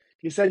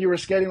You said you were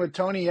skating with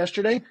Tony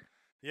yesterday?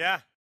 Yeah,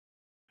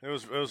 it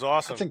was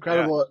awesome. That's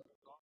incredible.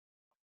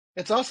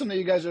 It's awesome that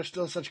you guys are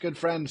still such good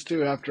friends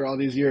too after all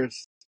these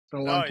years. It's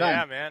been a long Oh time.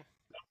 yeah, man.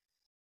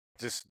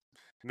 Just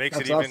makes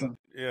it That's even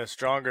awesome.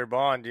 stronger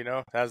bond,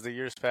 as the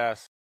years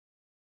pass.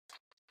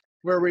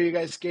 Where were you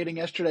guys skating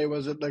yesterday?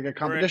 Was it like a We're in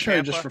competition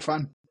or just Tampa. for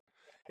fun?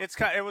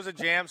 It was a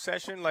jam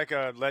session, like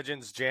a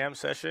Legends jam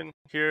session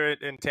here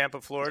in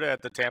Tampa, Florida,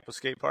 at the Tampa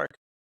Skate Park.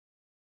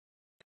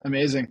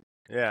 Amazing.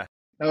 Yeah,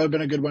 That would have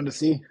been a good one to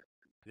see.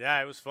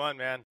 yeah, it was fun,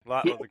 man. A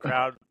lot of the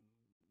crowd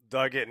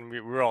dug it, and we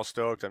were all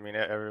stoked. I mean,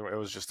 it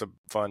was just a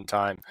fun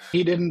time.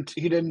 He didn't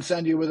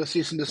send you with a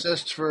cease and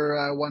desist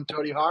for one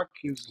Tony Hawk.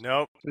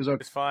 Nope, He was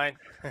okay. it's fine.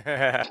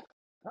 I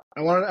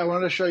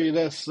wanted to show you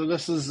this. So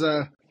this is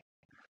this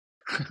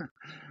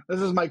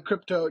is my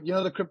crypto. You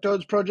know the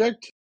Cryptodes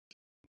project?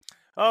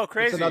 Oh, It's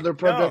crazy! another No.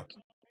 project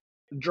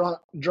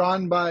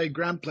drawn by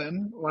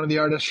Gramplin, one of the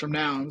artists from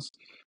Nouns.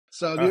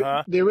 So Uh the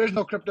huh. the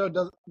original crypto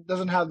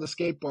doesn't have the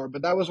skateboard,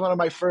 but that was one of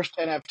my first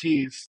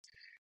NFTs.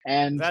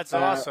 And That's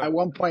awesome. at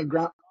one point,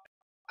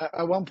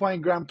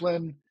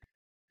 Gramplin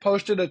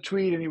posted a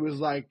tweet, and he was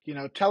like,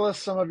 tell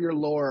us some of your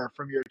lore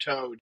from your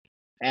Toad.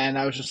 And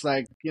I was just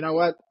like, you know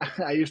what?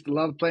 I used to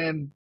love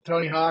playing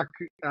Tony Hawk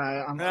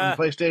on the Ah,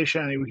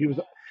 PlayStation. And he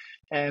was,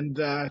 and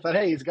I thought,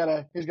 hey, he's got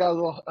a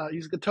little,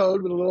 he's a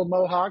Toad with a little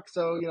mohawk,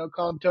 so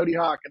call him Toady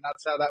Hawk, and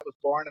that's how that was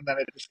born. And then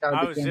it just kind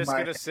of I was became just my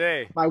gonna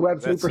say my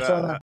Web3 that's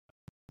persona.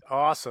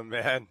 awesome,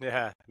 man.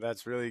 Yeah,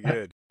 that's really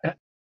good.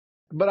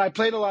 But I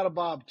played a lot of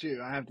Bob too.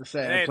 I have to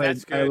say, Hey,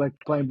 that's I good.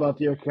 liked playing both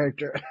your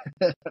character.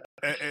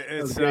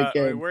 It was a great It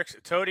game. works.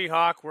 Toady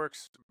Hawk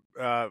works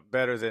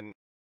better than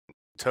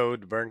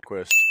Toad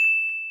Burnquist.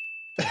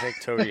 I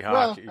think Toady Hawk,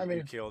 Well, I you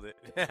mean, killed it.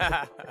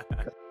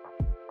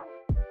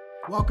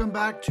 welcome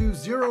back to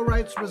Zero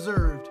Rights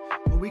Reserved,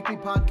 a weekly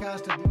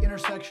podcast at the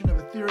intersection of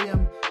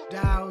Ethereum,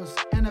 DAOs,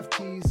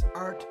 NFTs,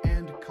 art,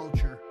 and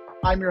culture.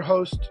 I'm your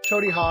host,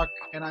 Toady Hawk,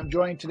 and I'm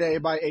joined today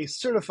by a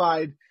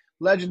certified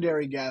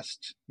legendary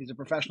guest. He's a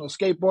professional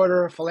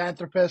skateboarder,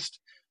 philanthropist,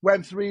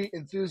 Web3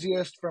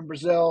 enthusiast from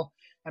Brazil,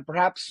 and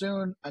perhaps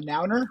soon a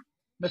nouner,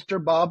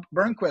 Mr. Bob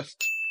Burnquist.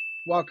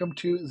 Welcome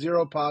to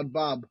ZeroPod,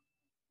 Bob.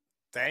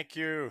 Thank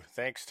you.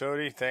 Thanks,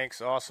 Toady.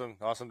 Thanks. Awesome.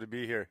 Awesome to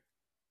be here.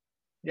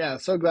 Yeah,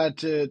 so glad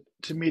to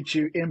meet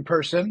you in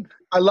person.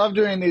 I love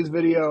doing these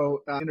video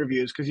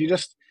interviews because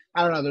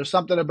I don't know, there's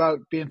something about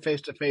being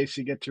face to face.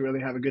 You get to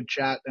really have a good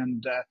chat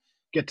and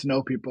get to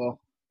know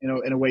people,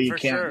 in a way you For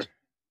can't. sure.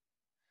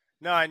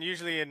 No, and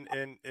usually in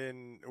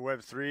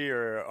Web3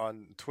 or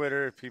on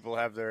Twitter, people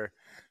have their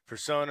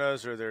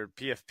personas or their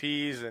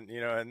PFPs,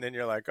 and then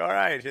you're like, all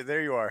right,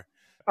 there you are.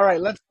 All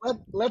right,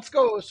 let's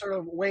go sort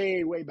of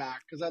way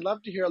back because I'd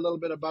love to hear a little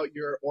bit about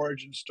your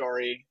origin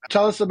story.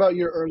 Tell us about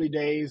your early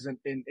days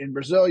in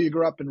Brazil. You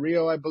grew up in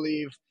Rio, I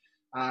believe,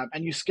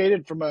 and you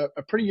skated from a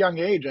pretty young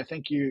age. I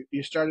think you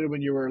started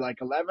when you were like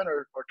 11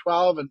 or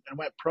 12 and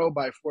went pro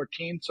by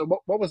 14. So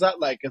what was that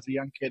like as a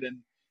young kid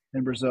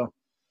in Brazil?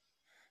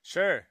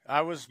 Sure.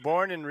 I was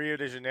born in Rio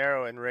de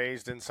Janeiro and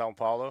raised in Sao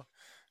Paulo.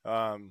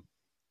 Um,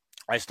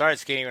 I started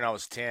skating when I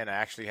was 10. I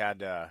actually had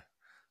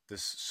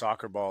this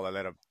soccer ball I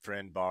let a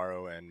friend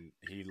borrow, and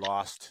he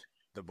lost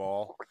the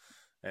ball.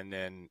 And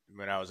then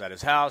when I was at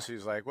his house, he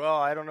was like, well,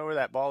 I don't know where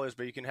that ball is,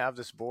 but you can have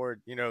this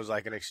board. It was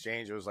like an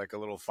exchange. It was like a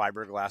little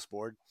fiberglass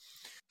board.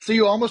 So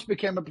you almost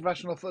became a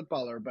professional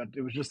footballer, but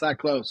it was just that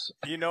close.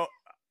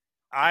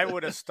 I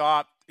would have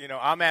stopped.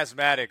 I'm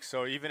asthmatic,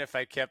 so even if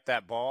I kept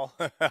that ball,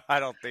 I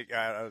don't think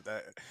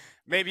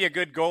maybe a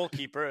good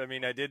goalkeeper. I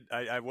mean,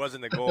 I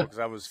wasn't the goal because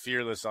I was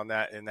fearless in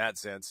that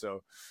sense.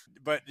 So,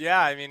 but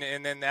yeah, I mean,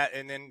 and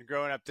then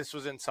growing up, this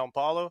was in Sao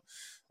Paulo,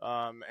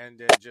 and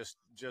then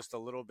just a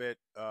little bit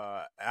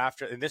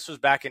after, and this was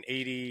back in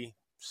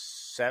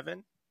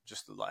 '87,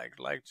 just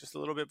just a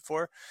little bit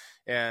before,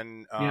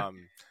 and Yeah.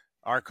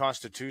 our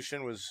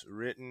Constitution was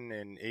written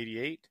in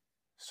 '88.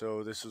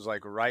 So this was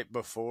like right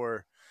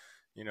before,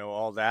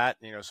 all that,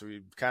 so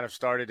we kind of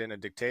started in a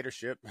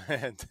dictatorship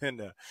and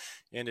then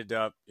ended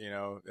up,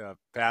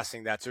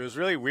 passing that. So it was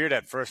really weird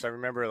at first. I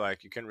remember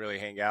like you couldn't really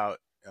hang out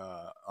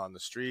on the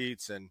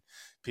streets, and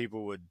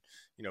people would,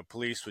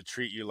 police would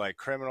treat you like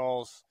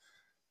criminals.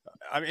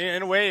 I mean,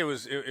 in a way, it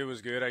was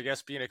good. I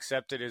guess being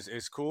accepted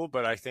is cool,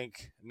 but I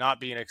think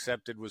not being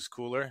accepted was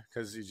cooler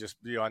because you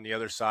just be on the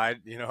other side,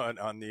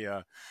 on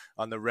the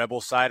rebel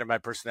side of my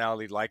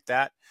personality like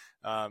that.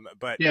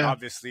 But Yeah.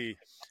 obviously,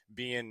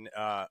 being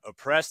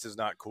oppressed is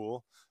not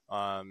cool.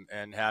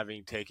 And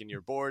having taken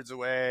your boards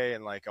away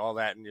and like all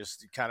that, and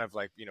just kind of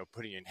like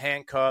putting you in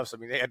handcuffs. I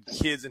mean, they had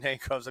kids in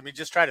handcuffs. I mean,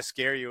 just try to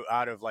scare you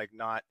out of like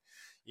not.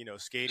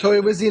 Skating. So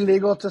it was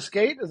illegal to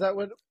skate? Is that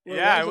what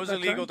Yeah, it was was at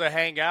that illegal time? to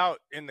hang out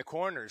in the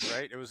corners,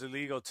 right? It was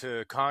illegal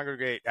to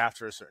congregate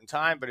after a certain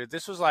time, but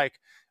this was like,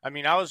 I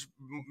mean, I was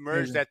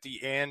merged Amazing. at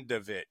the end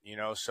of it,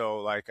 so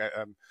like,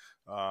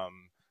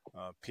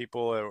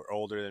 people that were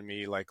older than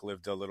me like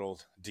lived a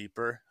little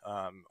deeper,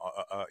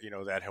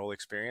 that whole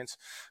experience.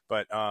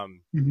 But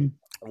Mm-hmm.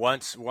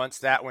 once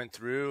that went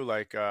through,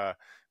 like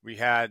we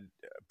had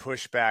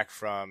pushback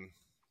from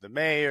the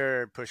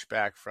mayor,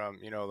 pushback from,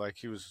 like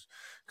he was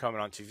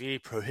coming on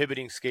TV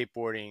prohibiting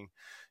skateboarding.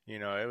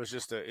 It was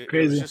just it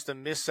was just a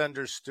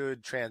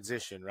misunderstood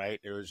transition, right?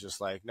 It was just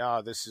like,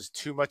 no, this is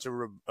too much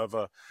of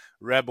a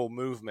rebel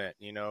movement.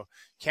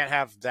 Can't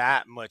have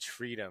that much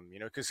freedom.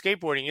 Because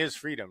skateboarding is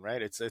freedom,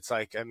 right? It's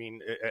like, I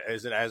mean,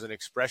 as an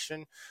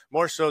expression,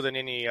 more so than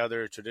any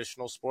other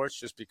traditional sports,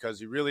 just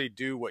because you really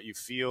do what you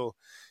feel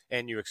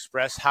and you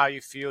express how you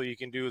feel. You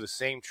can do the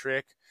same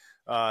trick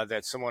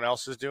that someone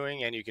else is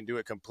doing, and you can do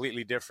it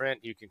completely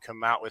different. You can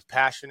come out with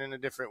passion in a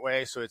different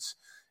way. So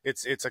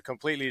it's a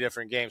completely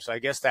different game. So I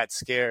guess that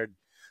scared,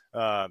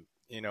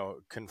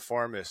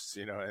 conformists,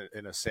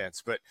 in a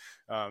sense. But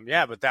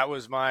but that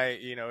was my,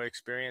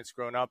 experience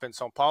growing up in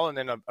São Paulo. And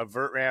then a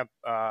vert ramp,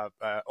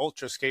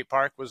 ultra skate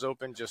park was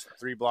open just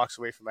 3 blocks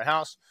away from my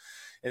house.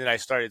 And then I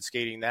started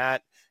skating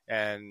that,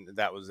 and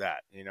that was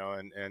that,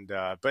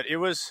 but it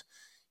was,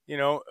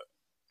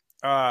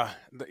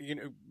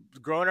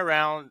 growing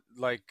around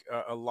like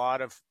a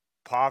lot of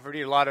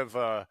poverty, a lot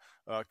of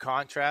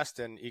contrast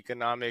and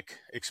economic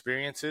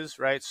experiences,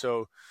 right?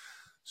 So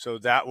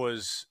that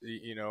was,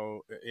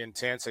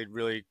 intense. I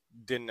really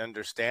didn't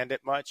understand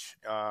it much.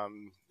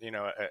 Then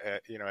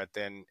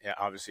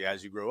obviously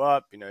as you grow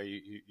up,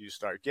 you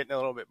start getting a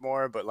little bit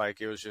more, but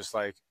like, it was just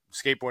like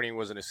skateboarding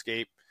was an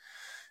escape.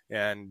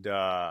 And,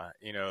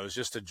 it was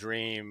just a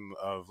dream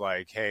of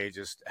like, hey,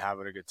 just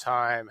having a good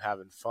time,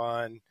 having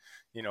fun.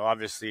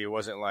 Obviously it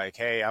wasn't like,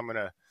 hey, I'm going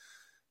to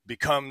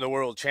become the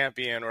world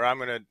champion, or I'm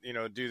going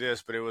to, do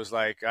this, but it was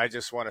like, I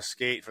just want to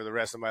skate for the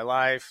rest of my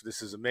life.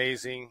 This is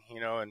amazing,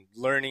 and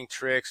learning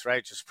tricks,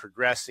 right? Just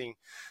progressing.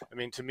 I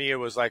mean, to me, it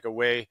was like a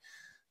way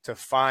to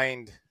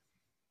find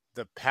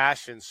the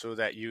passion so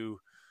that you,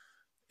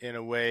 in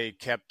a way,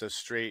 kept a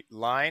straight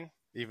line,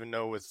 even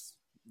though with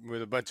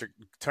a bunch of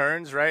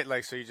turns, right?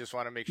 Like, so you just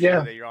want to make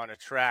sure that you're on a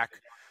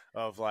track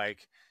of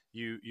like,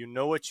 you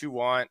know what you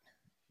want,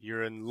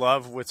 you're in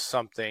love with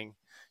something.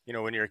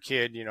 When you're a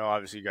kid,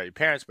 obviously you got your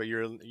parents, but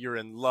you're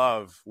in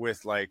love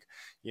with like,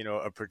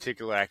 a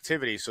particular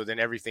activity. So then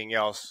everything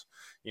else,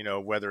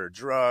 whether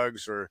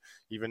drugs or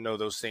even though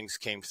those things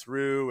came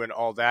through and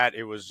all that,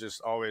 it was just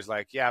always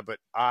like, yeah, but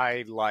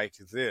I like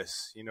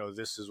this,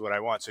 this is what I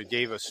want. So it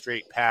gave a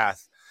straight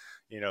path,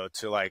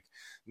 to like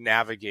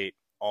navigate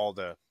all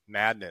the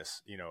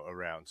madness,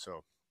 around.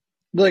 So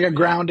like a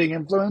grounding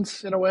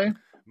influence in a way.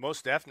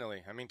 Most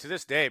definitely. I mean, to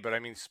this day, but I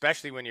mean,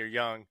 especially when you're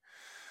young,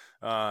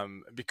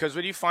 because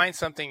when you find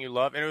something you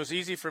love, and it was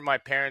easy for my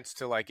parents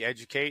to like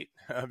educate,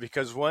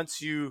 because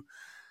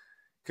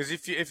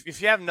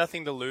if you have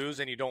nothing to lose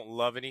and you don't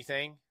love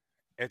anything,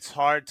 it's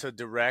hard to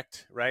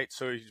direct, right?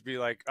 So you'd be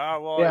like,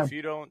 oh, well, if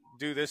you don't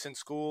do this in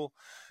school,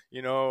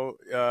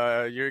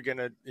 you're going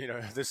to,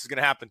 this is going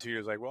to happen to you.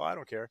 It's like, well, I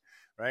don't care.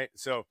 Right.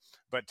 So,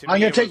 but to me, I'm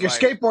going to take your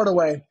skateboard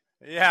away.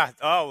 Yeah.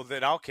 Oh,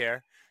 then I'll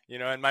care,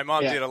 and my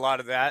mom did a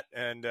lot of that.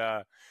 And,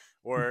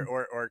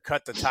 or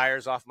cut the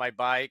tires off my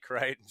bike,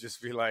 right? And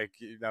just be like,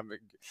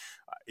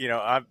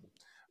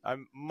 I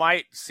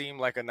might seem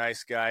like a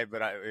nice guy,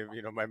 but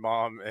my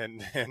mom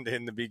and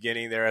in the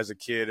beginning there as a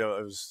kid, it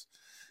was,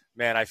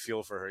 man, I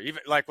feel for her.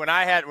 Even like when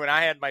I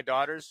had my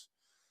daughters,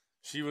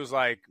 she was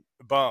like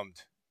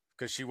bummed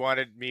because she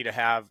wanted me to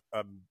have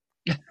a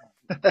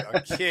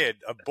kid,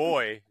 a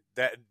boy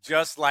that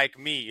just like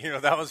me,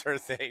 that was her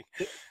thing.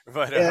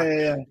 But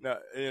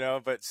no,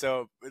 but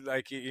so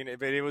like,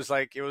 but it was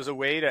like, it was a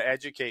way to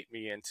educate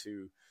me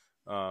into,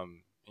 the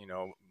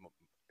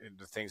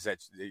things that,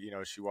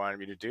 she wanted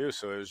me to do.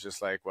 So it was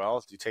just like, well,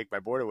 if you take my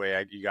board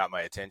away, you got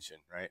my attention.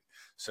 Right.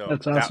 So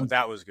that's awesome.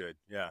 that was good.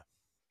 Yeah.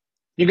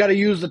 You got to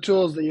use the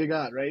tools that you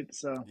got. Right.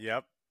 So,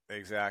 yep,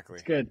 exactly.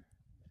 That's good.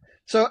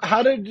 So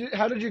how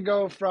did you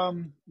go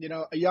from,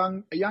 a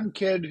young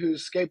kid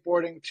who's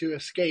skateboarding to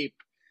escape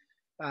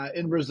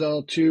in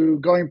Brazil to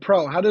going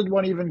pro? How did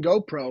one even go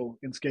pro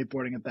in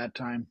skateboarding at that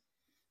time?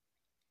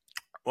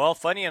 Well,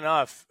 funny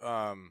enough,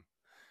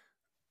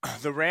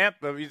 the ramp,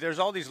 there's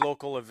all these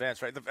local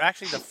events, right?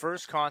 Actually, the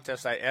first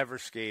contest I ever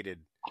skated,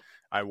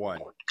 I won,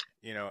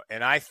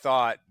 and I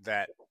thought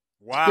that,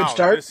 wow,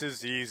 this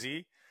is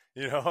easy,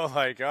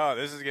 like, oh,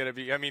 this is going to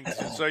be, I mean,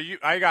 so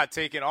I got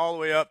taken all the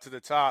way up to the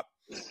top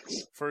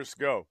first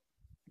go.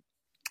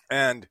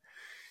 And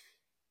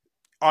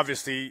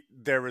obviously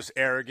there was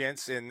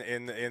arrogance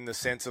in the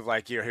sense of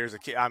like, here's a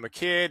kid, I'm a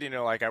kid,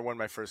 like I won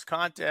my first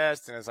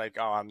contest and it's like,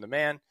 oh, I'm the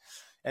man.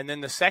 And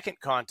then the second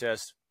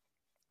contest,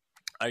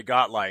 I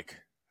got like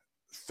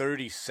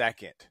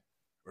 32nd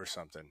or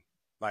something.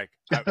 Like,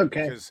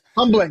 okay,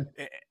 humbling.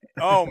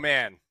 Oh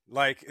man,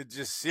 like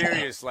just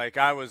serious. Like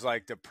I was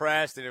like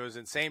depressed and it was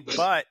insane.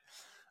 But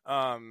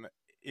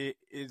it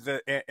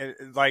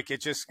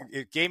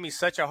gave me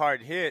such a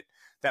hard hit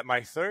that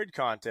my third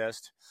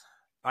contest,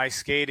 I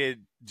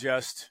skated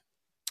just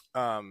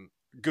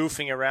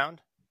goofing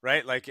around,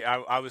 right? Like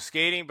I was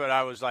skating, but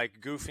I was like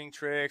goofing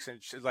tricks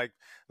and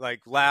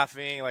like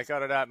laughing, like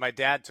my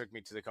dad took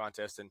me to the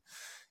contest,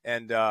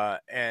 and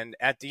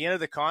at the end of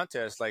the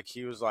contest, like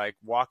he was like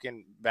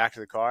walking back to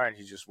the car, and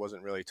he just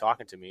wasn't really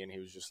talking to me, and he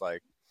was just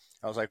like,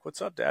 I was like,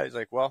 "What's up, Dad?" He's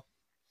like, "Well,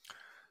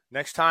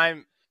 next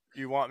time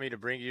you want me to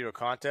bring you to a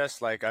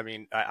contest, like, I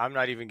mean, I'm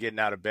not even getting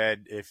out of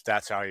bed if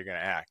that's how you're going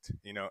to act,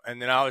 you know?"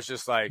 And then I was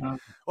just like,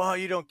 "Well,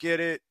 you don't get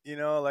it, you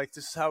know, like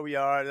this is how we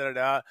are, da, da,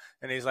 da."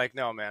 And he's like,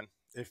 "No, man,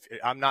 if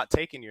I'm not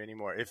taking you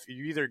anymore, if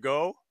you either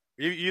go,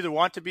 you either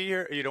want to be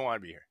here or you don't want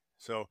to be here."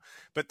 So,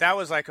 but that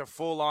was like a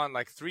full on,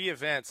 like 3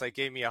 events, like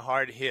gave me a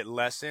hard hit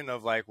lesson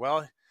of like,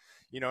 well,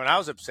 you know, and I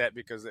was upset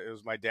because it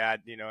was my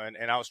dad, you know,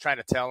 and I was trying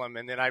to tell him.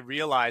 And then I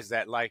realized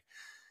that like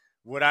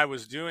what I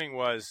was doing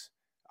was,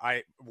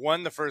 I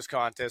won the first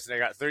contest and I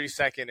got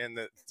 32nd in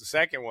the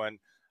second one.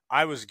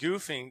 I was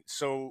goofing,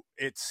 so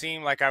it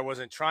seemed like I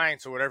wasn't trying.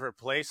 So whatever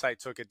place I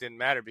took, it didn't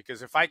matter,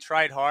 because if I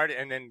tried hard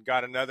and then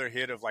got another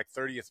hit of like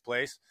 30th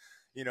place,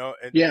 you know,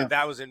 and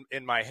that was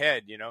in my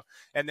head, you know.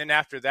 And then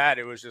after that,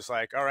 it was just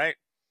like, all right,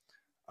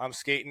 I'm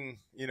skating,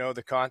 you know,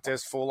 the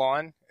contest full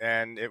on,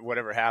 and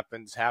whatever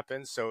happens,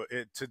 happens. So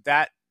to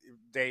that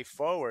day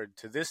forward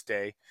to this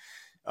day,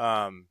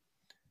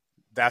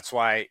 that's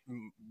why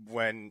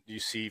when you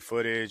see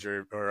footage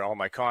or all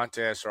my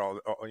contests or all,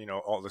 you know,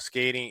 all the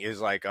skating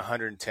is like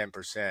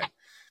 110%,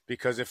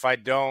 because if I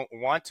don't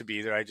want to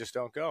be there, I just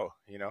don't go,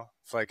 you know.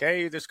 It's like,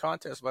 hey, this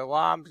contest, but well,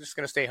 I'm just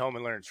going to stay home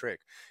and learn a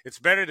trick. It's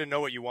better to know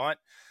what you want,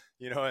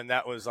 you know. And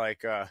that was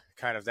like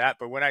kind of that.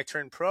 But when I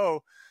turned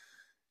pro,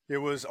 it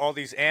was all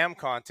these AM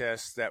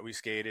contests that we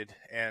skated,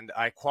 and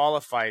I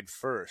qualified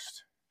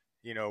first,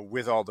 you know,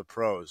 with all the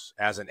pros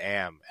as an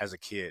AM as a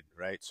kid,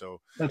 right?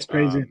 So that's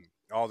crazy.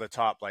 All the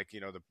top, like, you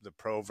know, the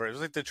pro version, it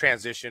was like the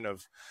transition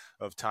of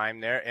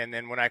time there. And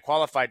then when I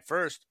qualified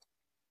first,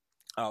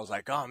 I was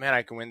like, oh man,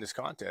 I can win this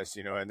contest,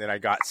 you know. And then I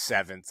got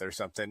 7th or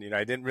something, you know.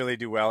 I didn't really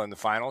do well in the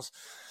finals,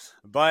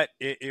 but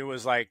it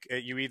was like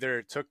you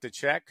either took the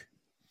check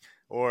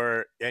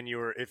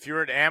if you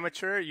were an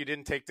amateur, you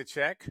didn't take the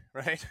check,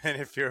 right?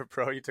 And if you're a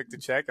pro, you took the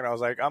check. And I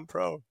was like, I'm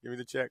pro, give me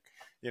the check,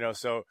 you know.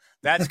 So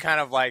that's kind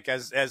of like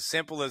as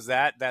simple as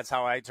that. That's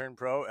how I turned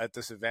pro at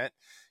this event,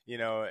 you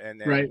know. And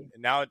then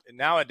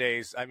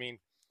nowadays, I mean,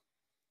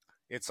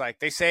 it's like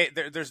they say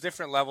there's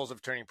different levels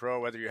of turning pro,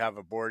 whether you have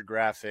a board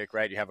graphic,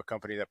 right? You have a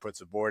company that puts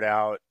a board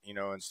out, you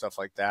know, and stuff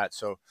like that.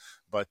 So,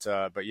 but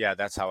yeah,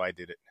 that's how I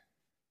did it.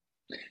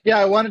 Yeah,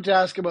 I wanted to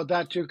ask about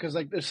that too, because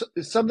like there's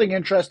something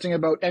interesting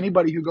about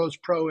anybody who goes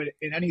pro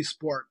in any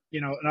sport,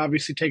 you know, and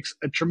obviously takes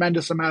a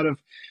tremendous amount of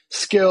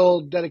skill,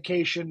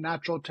 dedication,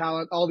 natural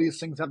talent. All these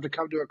things have to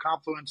come to a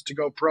confluence to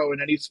go pro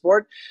in any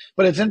sport.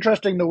 But it's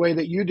interesting the way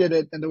that you did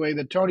it and the way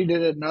that Tony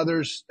did it and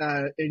others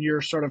in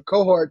your sort of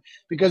cohort,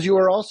 because you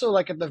were also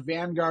like at the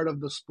vanguard of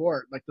the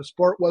sport. Like the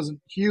sport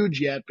wasn't huge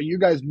yet, but you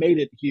guys made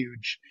it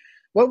huge.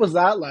 What was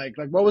that like?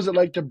 Like, what was it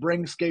like to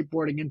bring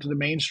skateboarding into the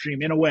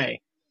mainstream in a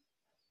way?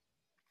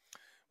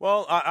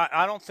 Well,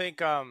 I don't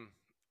think on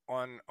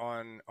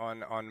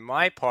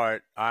my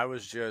part, I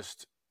was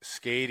just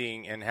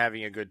skating and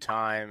having a good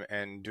time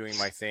and doing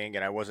my thing,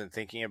 and I wasn't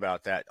thinking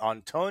about that.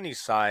 On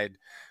Tony's side,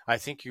 I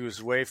think he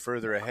was way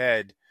further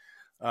ahead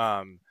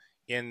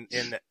in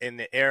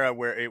the era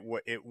where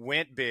it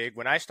went big.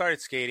 When I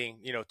started skating,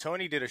 you know,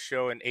 Tony did a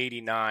show in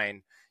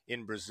 '89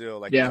 in Brazil.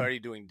 Like, he was already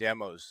doing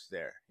demos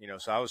there, you know.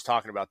 So I was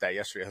talking about that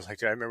yesterday. I was like,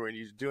 dude, I remember when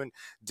you were doing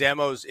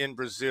demos in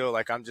Brazil.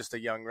 Like, I'm just a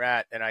young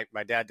rat, and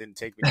my dad didn't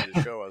take me to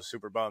the show. I was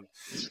super bummed.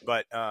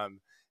 But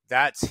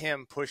that's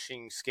him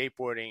pushing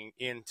skateboarding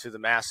into the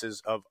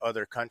masses of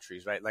other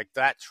countries, right? Like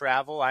that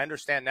travel. I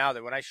understand now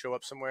that when I show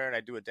up somewhere and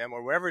I do a demo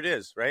or wherever it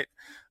is, right?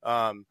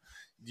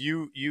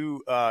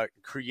 You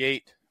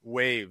create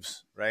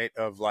waves, right,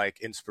 of like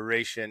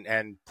inspiration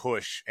and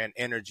push and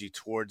energy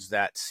towards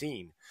that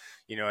scene,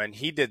 you know. And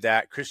he did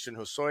that. Christian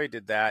Hosoi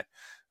did that,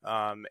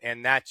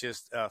 and that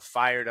just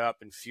fired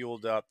up and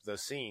fueled up the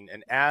scene.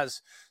 And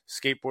as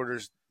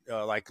skateboarders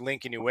like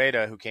Lincoln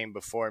Ueda, who came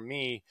before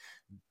me,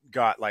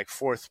 got like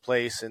 4th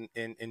place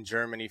in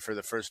Germany for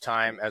the first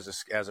time as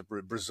a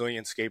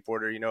Brazilian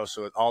skateboarder, you know.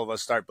 So all of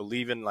us start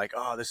believing like,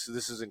 oh, this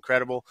is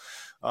incredible,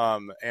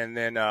 and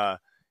then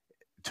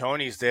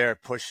Tony's there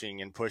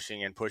pushing and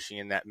pushing and pushing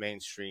in that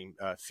mainstream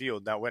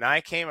field. Now, when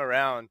I came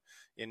around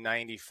in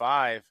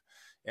 '95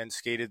 and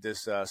skated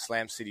this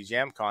Slam City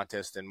Jam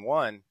contest and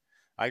won,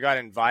 I got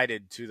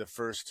invited to the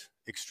first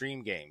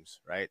Extreme Games,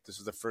 right? This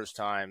is the first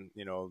time,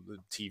 you know,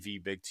 the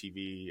big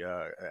TV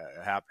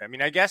happened. I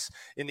mean, I guess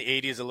in the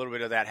 80s, a little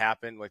bit of that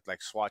happened,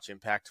 like Swatch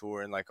Impact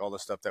Tour and like all the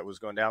stuff that was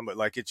going down. But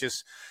like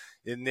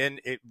and then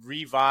it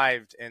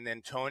revived, and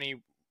then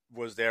Tony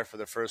was there for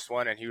the first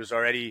one, and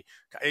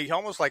he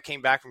almost like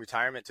came back from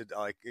retirement to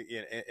like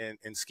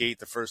and skate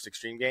the first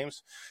Extreme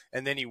Games,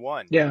 and then he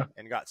won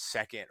and got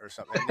 2nd or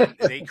something. And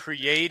then they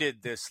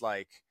created this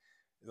like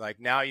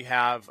now you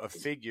have a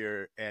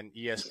figure, and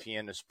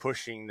ESPN is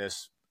pushing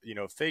this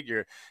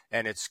figure,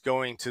 and it's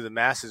going to the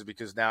masses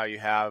because now you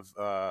have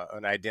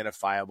an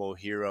identifiable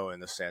hero in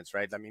the sense,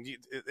 right? I mean,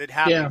 it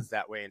happens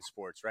that way in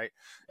sports, right?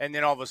 And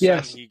then all of a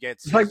sudden he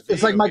gets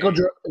it's like Michael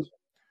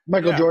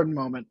yeah. Jordan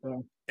moment.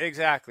 Though.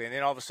 Exactly. And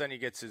then all of a sudden he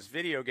gets his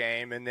video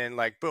game, and then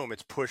like, boom,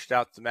 it's pushed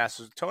out to the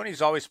masses.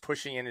 Tony's always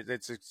pushing in.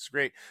 It's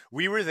great.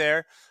 We were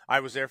there. I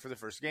was there for the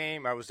first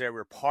game. I was there. We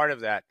were part of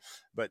that.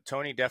 But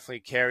Tony definitely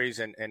carries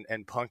and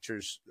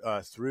punctures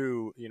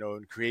through,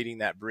 and creating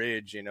that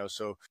bridge,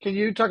 so. Can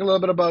you talk a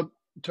little bit about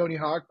Tony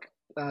Hawk,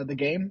 the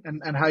game,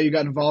 and how you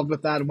got involved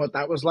with that and what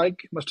that was like?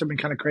 Must have been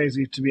kind of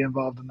crazy to be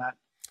involved in that.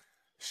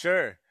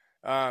 Sure.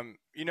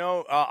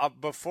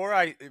 Before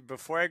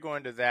I go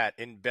into that,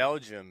 in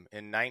Belgium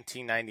in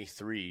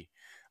 1993,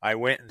 I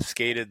went and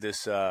skated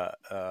this.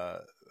 I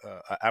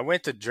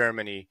went to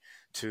Germany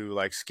to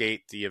like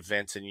skate the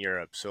events in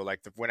Europe. So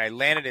like when I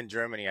landed in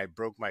Germany, I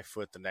broke my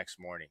foot the next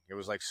morning. It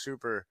was like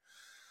super.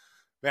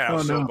 Man, I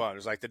was so bummed. It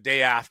was like the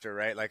day after,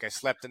 right? Like I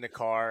slept in the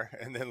car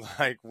and then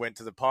like went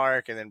to the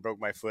park and then broke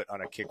my foot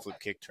on a kickflip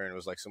kick turn. It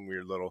was like some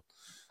weird little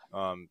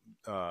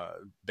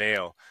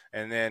bail,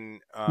 and then.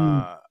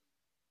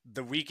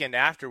 The weekend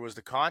after was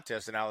the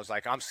contest, and I was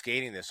like, I'm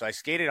skating this. So I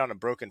skated on a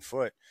broken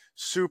foot,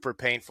 super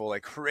painful,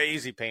 like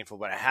crazy painful,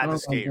 but I had to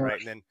skate, right?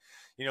 And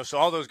then, so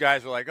all those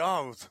guys were like,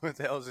 oh, what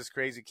the hell is this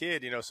crazy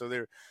kid? So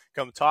they're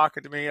come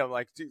talking to me. I'm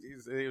like, dude,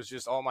 it was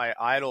just all my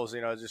idols,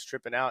 just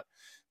tripping out.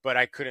 But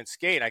I couldn't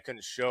skate. I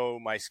couldn't show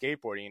my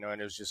skateboarding,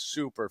 and it was just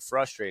super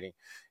frustrating.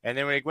 And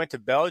then when I went to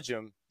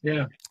Belgium,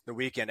 the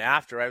weekend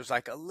after, I was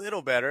like a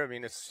little better. I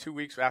mean, it's 2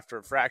 weeks after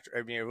a fracture.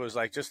 I mean, it was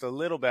like just a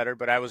little better,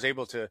 but I was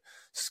able to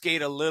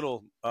skate a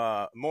little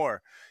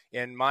more.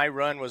 And my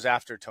run was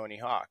after Tony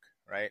Hawk,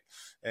 right?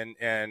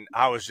 And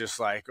I was just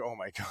like, oh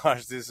my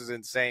gosh, this is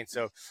insane.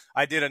 So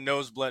I did a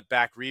nose blunt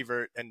back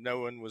revert, and no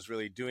one was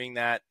really doing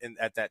that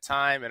at that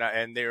time.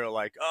 And they were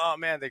like, oh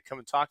man, they'd come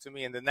and talk to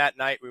me. And then that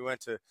night we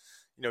went to,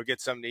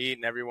 get something to eat,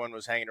 and everyone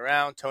was hanging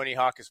around. Tony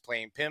Hawk is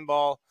playing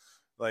pinball.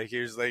 Like he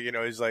was like,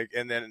 he's like,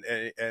 and then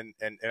and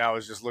I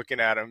was just looking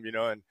at him,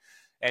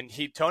 and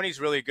Tony's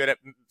really good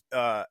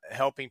at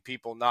helping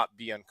people not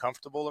be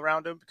uncomfortable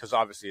around him, because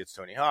obviously it's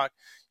Tony Hawk,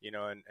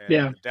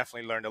 and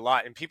definitely learned a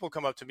lot. And people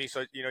come up to me,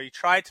 so you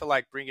try to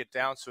like bring it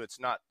down so it's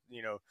not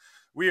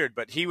weird,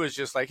 but he was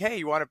just like, hey,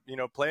 you want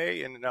to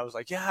play? And I was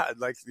like, yeah,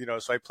 like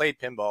so I played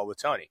pinball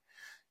with Tony.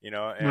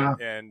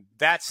 And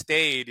that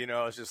stayed,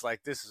 I was just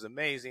like, this is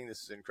amazing.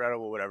 This is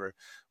incredible, whatever.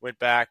 Went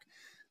back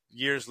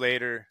years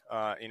later,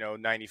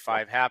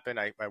 95 happened.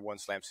 I won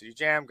Slam City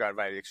Jam, got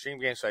invited to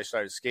Extreme Games. So I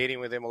started skating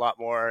with him a lot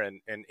more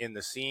and in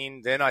the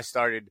scene. Then I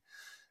started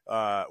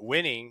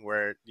winning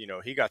where,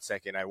 he got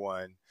second, I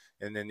won,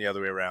 and then the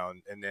other way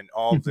around. And then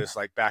all of this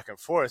like back and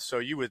forth. So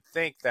you would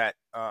think that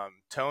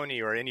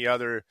Tony or any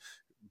other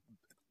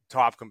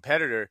top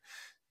competitor,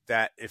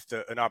 that if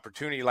an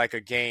opportunity like a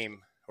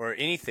game or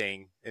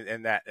anything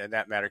in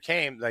that matter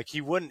came, like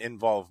he wouldn't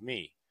involve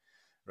me,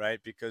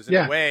 right? Because in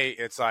a way,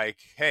 it's like,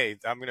 hey,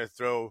 I'm going to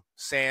throw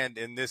sand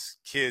in this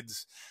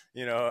kid's,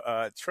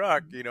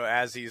 truck,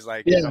 as he's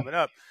like coming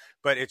up.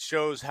 But it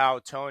shows how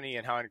Tony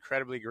and how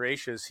incredibly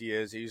gracious he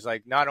is. He's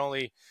like, not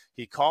only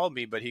he called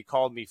me, but he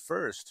called me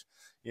first,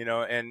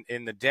 and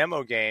in the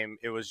demo game,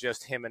 it was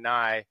just him and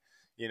I,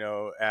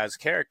 as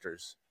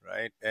characters.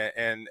 Right.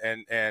 And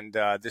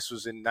this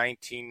was in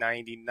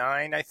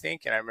 1999, I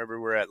think. And I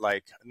remember we're at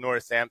like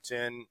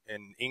Northampton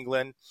in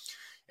England,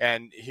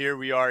 and here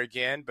we are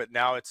again, but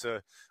now it's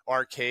a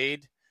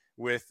arcade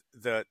with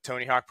the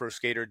Tony Hawk Pro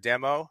Skater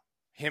demo,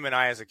 him and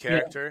I as a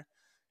character,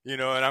 and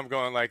I'm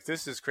going like,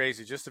 this is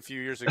crazy. Just a few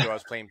years ago, I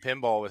was playing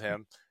pinball with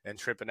him and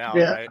tripping out.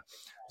 Right.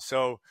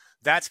 So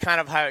that's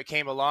kind of how it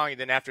came along. And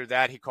then after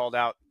that, he called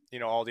out,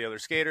 all the other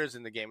skaters,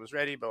 and the game was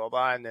ready, blah,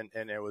 blah, blah.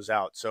 And it was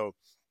out. So,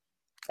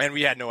 and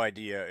we had no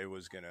idea it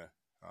was going to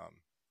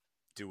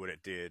do what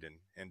it did and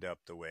end up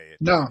the way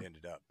it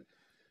ended up.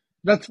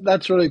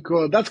 That's really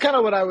cool. That's kind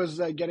of what I was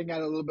getting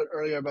at a little bit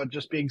earlier about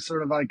just being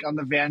sort of like on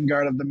the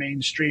vanguard of the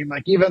mainstream.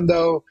 Like even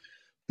though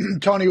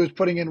Tony was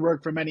putting in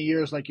work for many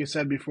years, like you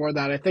said before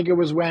that, I think it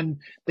was when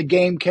the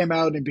game came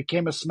out and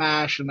became a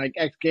smash, and like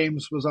X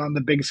Games was on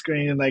the big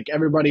screen, and like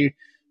everybody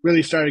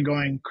really started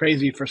going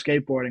crazy for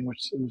skateboarding,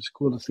 which was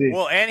cool to see.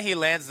 Well, and he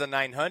lands the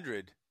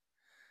 900.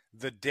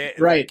 The day,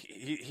 right? Like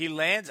he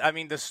lands. I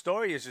mean, the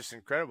story is just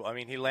incredible. I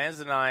mean, he lands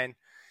the 9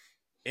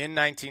 in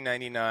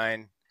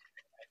 1999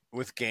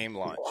 with game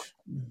launch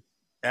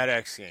at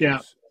X Games. Yeah.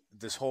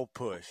 This whole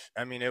push.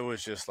 I mean, it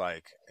was just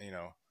like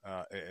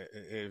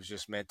it was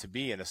just meant to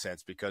be in a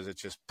sense, because it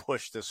just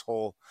pushed this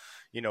whole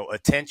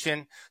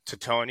attention to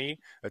Tony,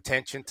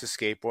 attention to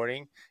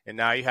skateboarding, and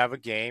now you have a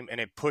game, and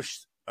it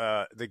pushed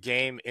the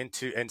game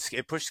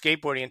it pushed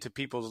skateboarding into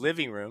people's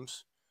living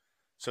rooms.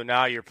 So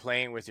now you're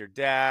playing with your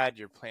dad,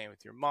 you're playing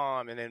with your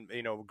mom, and then,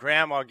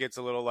 grandma gets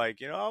a little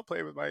like, I'll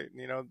play with my,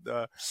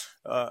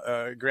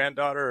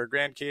 granddaughter or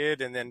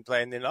grandkid, and then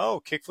play, and then,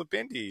 kickflip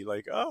indie,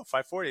 like,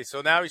 540.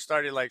 So now he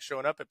started like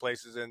showing up at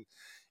places,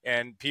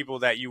 and people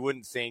that you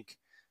wouldn't think,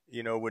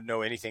 would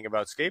know anything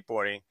about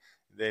skateboarding,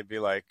 they'd be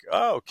like,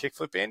 oh,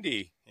 kickflip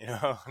Indy,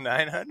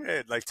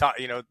 900, like,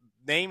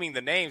 naming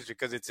the names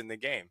because it's in the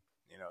game,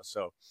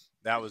 so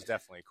that was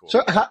definitely cool.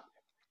 So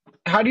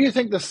how do you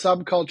think the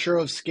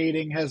subculture of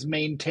skating has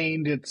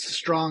maintained its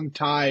strong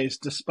ties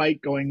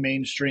despite going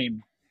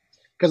mainstream?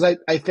 Because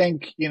I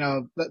think,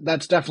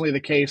 that's definitely the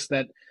case,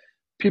 that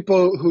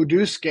people who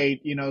do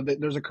skate,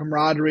 there's a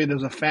camaraderie,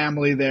 there's a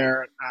family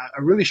there,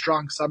 a really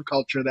strong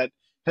subculture that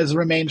has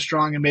remained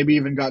strong and maybe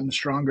even gotten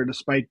stronger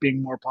despite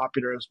being more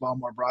popular as well,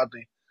 more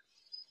broadly.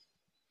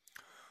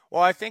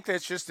 Well, I think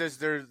that's just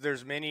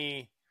there's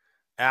many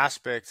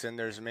aspects, and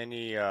there's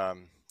many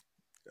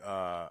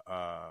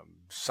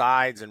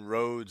sides and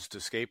roads to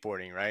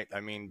skateboarding, right? I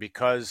mean,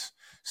 because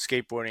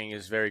skateboarding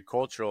is very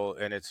cultural,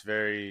 and it's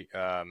very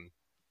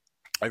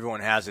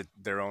everyone has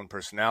their own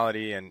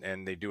personality,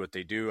 and they do what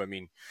they do. I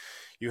mean,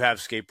 you have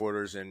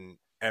skateboarders in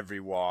every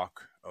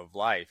walk of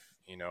life,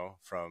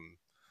 from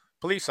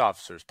police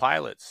officers,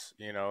 pilots,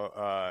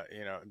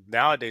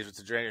 nowadays with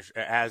the generation,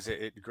 as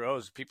it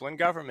grows, people in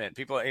government,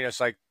 people, it's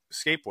like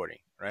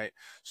skateboarding, right?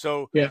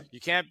 So Yeah. you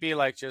can't be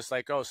like, just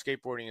like, oh,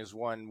 skateboarding is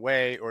one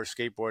way, or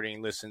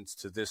skateboarding listens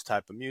to this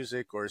type of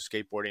music, or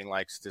skateboarding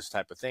likes this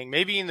type of thing.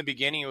 Maybe in the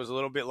beginning it was a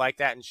little bit like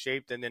that and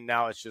shaped, and then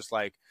now it's just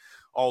like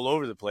all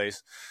over the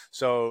place.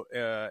 So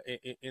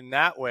in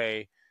that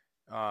way,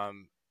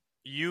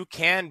 you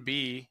can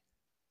be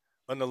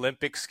an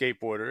Olympic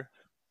skateboarder,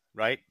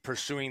 right?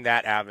 Pursuing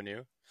that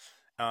avenue.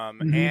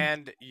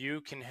 And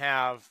you can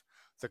have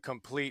the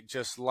complete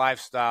just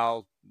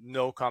lifestyle,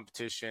 no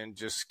competition,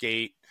 just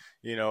skate,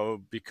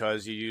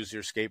 because you use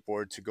your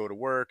skateboard to go to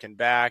work and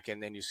back,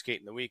 and then you skate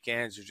in the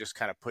weekends. You're just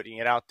kind of putting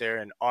it out there,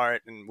 and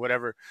art and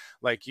whatever.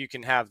 Like, you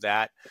can have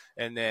that.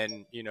 And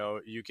then,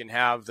 you can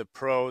have the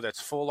pro that's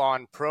full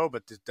on pro,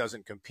 but that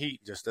doesn't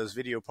compete, just does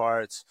video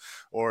parts.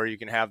 Or you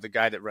can have the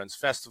guy that runs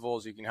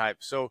festivals. You can hype.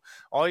 So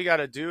all you got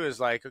to do is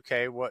like,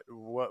 okay,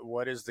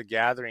 what is the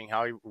gathering?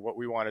 What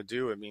we want to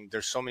do? I mean,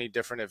 there's so many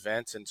different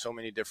events and so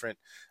many different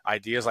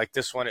ideas. Like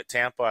this one at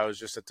Tampa, I was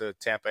just at the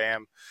Tampa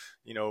Am,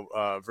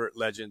 Vert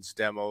Legends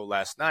demo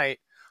last night.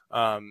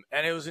 And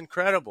it was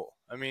incredible.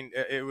 I mean,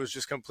 it was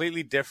just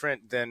completely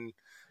different than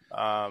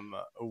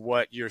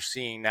what you're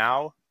seeing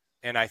now.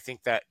 And I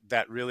think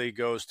that really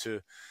goes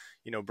to,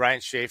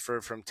 Brian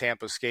Schaefer from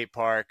Tampa Skate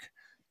Park.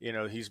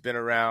 He's been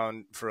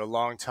around for a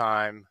long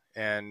time,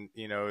 and,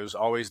 it was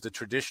always the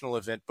traditional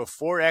event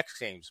before X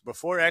Games.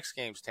 Before X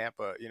Games,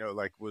 Tampa,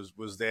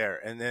 was there.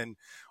 And then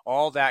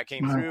all that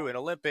came through in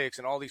Olympics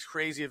and all these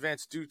crazy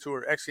events, Dew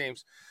Tour, X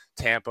Games.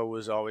 Tampa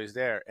was always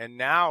there. And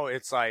now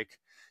it's like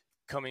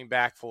coming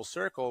back full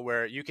circle,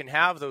 where you can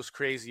have those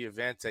crazy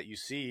events that you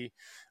see,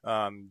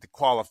 the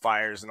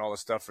qualifiers and all the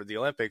stuff for the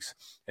Olympics.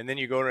 And then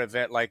you go to an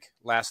event like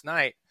last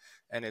night,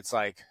 and it's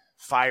like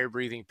fire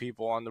breathing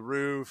people on the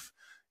roof.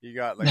 You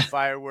got like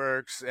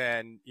fireworks,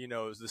 and,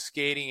 the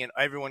skating, and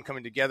everyone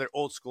coming together,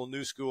 old school,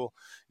 new school.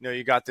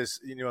 You got this,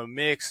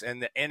 mix,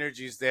 and the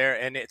energy's there.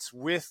 And it's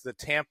with the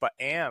Tampa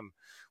Am,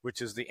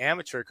 which is the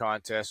amateur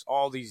contest.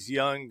 All these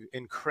young,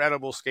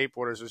 incredible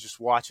skateboarders are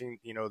just watching,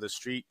 the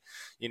street,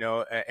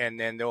 and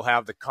then they'll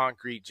have the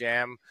concrete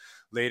jam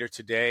later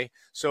today.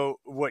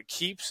 So what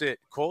keeps it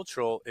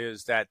cultural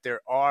is that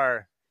there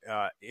are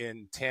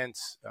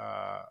intense,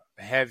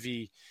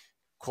 heavy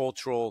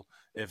cultural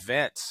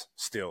events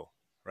still,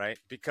 right?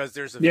 Because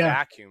there's a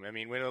vacuum. I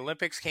mean, when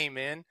Olympics came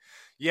in,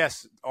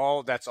 yes,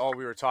 that's all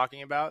we were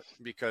talking about,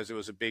 because it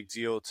was a big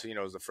deal to, it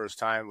was the first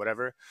time,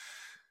 whatever.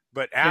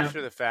 But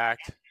after the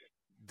fact,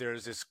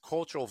 there's this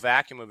cultural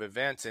vacuum of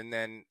events. And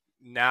then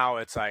now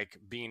it's like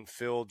being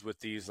filled with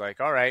these,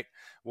 like, all right,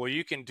 well,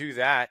 you can do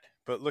that,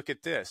 but look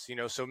at this,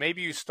 so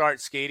maybe you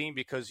start skating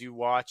because you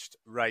watched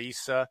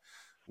Raisa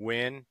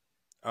win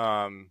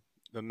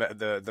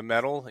the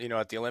medal,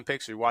 at the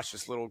Olympics, or you watch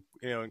this little,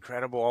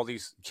 incredible, all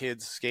these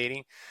kids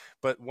skating.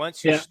 But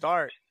once you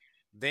start,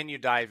 then you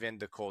dive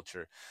into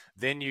culture.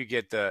 Then you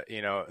get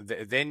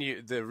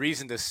the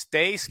reason to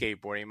stay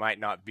skateboarding might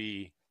not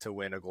be to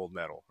win a gold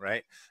medal,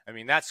 right? I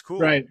mean, that's cool,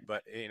 right?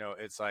 But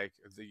it's like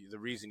the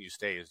reason you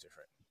stay is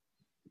different.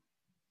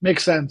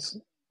 Makes sense.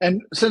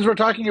 And since we're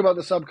talking about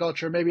the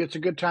subculture, maybe it's a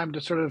good time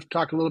to sort of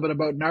talk a little bit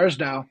about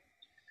NARS-DAO.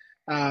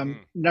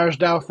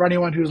 NARS-DAO, for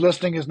anyone who's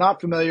listening, is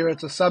not familiar,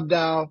 it's a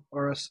sub-DAO,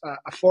 or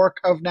a fork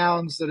of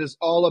Nouns, that is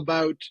all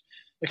about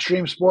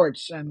extreme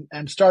sports,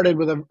 and started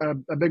with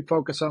a big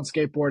focus on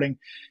skateboarding.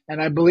 And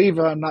I believe,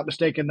 if I'm not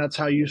mistaken, that's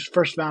how you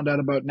first found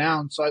out about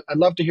Nouns. So I'd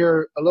love to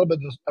hear a little bit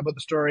about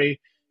the story.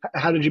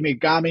 How did you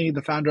meet Gami,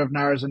 the founder of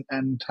NARS,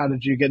 and how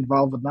did you get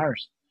involved with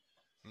NARS?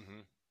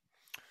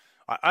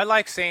 I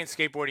like saying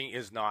skateboarding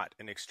is not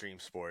an extreme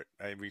sport.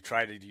 We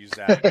try to use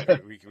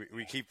that.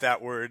 we keep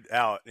that word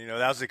out.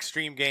 That was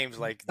Extreme Games,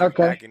 like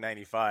back in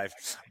 '95.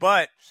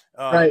 But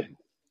right.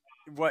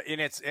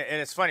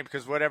 It's funny,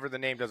 because whatever the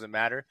name doesn't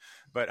matter.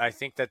 But I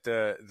think that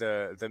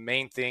the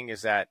main thing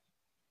is that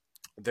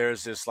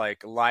there's this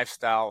like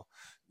lifestyle,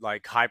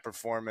 like high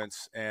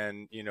performance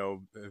and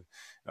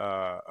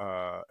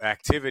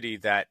activity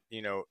that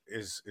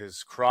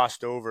is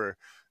crossed over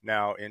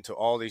now into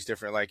all these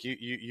different, like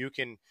you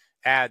can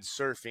add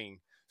surfing,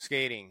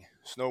 skating,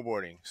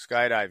 snowboarding,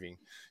 skydiving,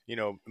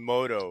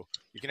 moto.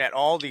 You can add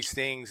all these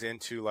things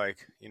into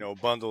like,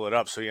 bundle it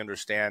up so you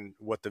understand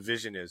what the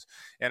vision is.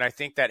 And I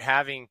think that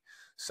having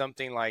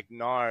something like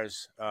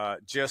NARS,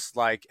 just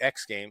like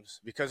X Games,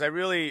 because I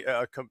really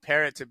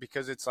compare it to,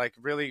 because it's like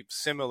really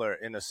similar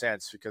in a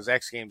sense, because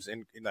X Games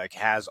like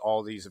has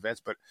all these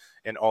events, but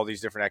in all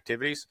these different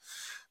activities,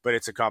 but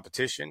it's a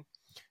competition,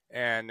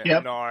 and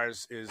Yep.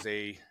 NARS is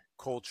a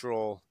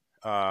cultural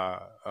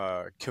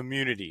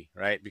community,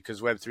 right?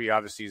 Because Web3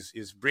 obviously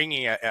is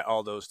bringing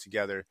all those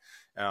together.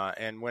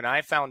 And when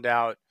I found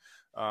out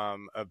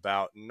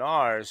about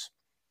NARS,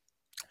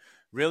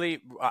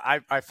 really,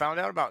 I found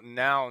out about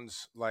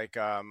nouns like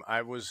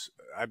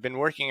I've been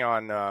working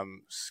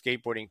on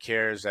skateboarding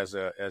cares as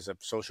a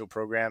social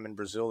program in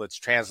Brazil that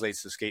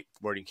translates to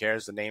skateboarding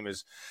cares. The name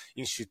is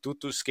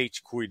Instituto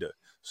Skate Cuida.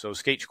 So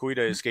Skate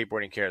Cuida is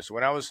skateboarding cares. So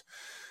when I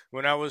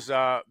was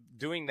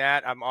doing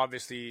that, I'm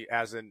obviously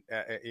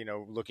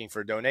looking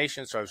for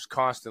donations. So I was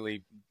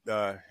constantly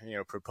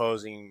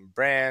proposing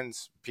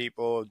brands,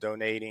 people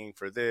donating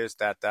for this,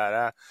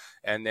 that,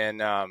 and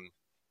then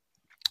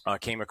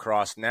came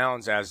across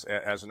Nouns as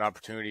an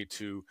opportunity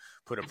to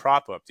put a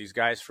prop up. These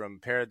guys from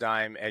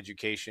Paradigm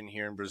Education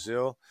here in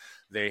Brazil,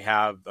 they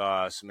have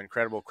some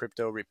incredible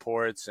crypto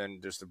reports,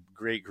 and there's a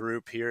great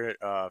group here.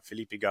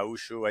 Felipe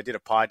Gaúcho, I did a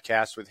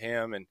podcast with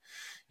him, and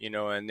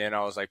and then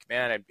I was like,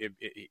 man,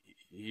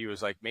 he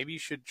was like, maybe you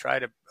should try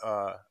to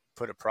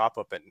put a prop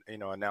up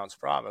and announce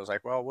prop. I was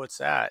like, well, what's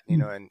that?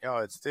 And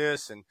it's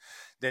this, and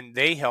then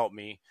they helped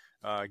me.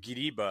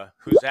 Giriba,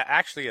 who's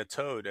actually a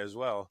toad as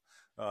well.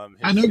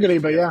 I know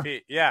Gariba, yeah.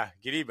 Yeah,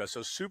 Giriba.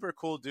 So super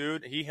cool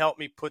dude. He helped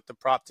me put the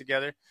prop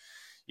together,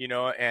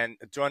 and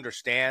to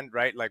understand,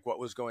 right, like what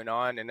was going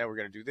on. And then we're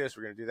going to do this,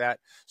 we're going to do that.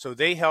 So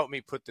they helped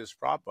me put this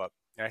prop up.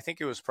 And I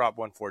think it was prop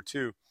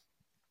 142.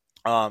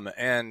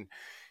 And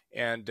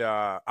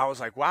I was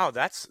like, wow,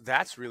 that's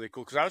really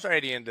cool. Cause I was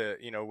already into,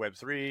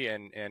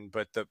 Web3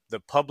 but the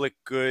public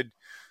good,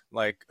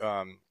 like,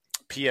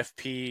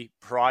 PFP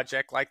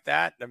project like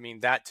that. I mean,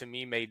 that to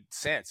me made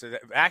sense.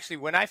 Actually,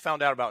 when I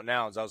found out about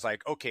Nouns, I was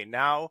like, okay,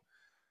 now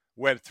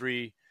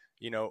Web3,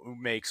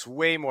 makes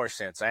way more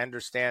sense. I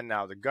understand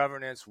now the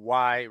governance,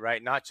 why,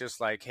 right? Not just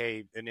like,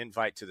 hey, an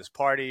invite to this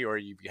party, or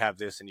you have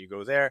this and you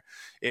go there.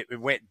 It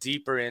went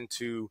deeper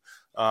into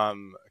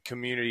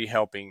community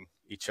helping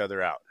each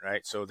other out,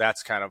 right? So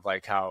that's kind of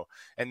like how,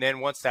 and then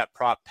once that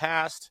prop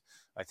passed,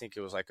 I think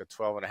it was like a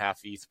 12.5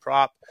 ETH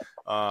prop.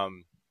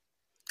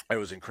 It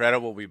was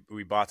incredible.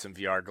 We bought some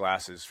VR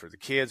glasses for the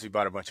kids. We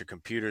bought a bunch of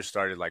computers,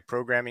 started like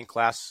programming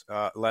class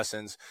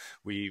lessons.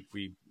 We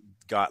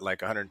got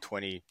like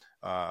 120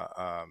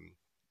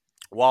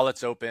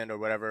 wallets open or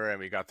whatever, and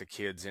we got the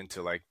kids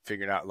into like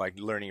figuring out, like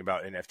learning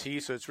about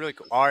NFTs. So it's really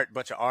cool.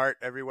 Bunch of art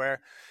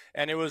everywhere,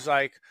 and it was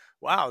like,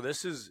 wow,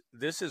 this is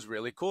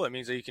really cool. It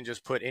means that you can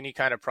just put any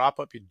kind of prop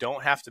up. You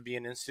don't have to be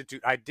an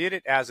institute. I did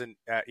it as I'm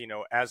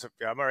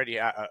already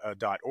a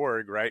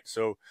 .org, right?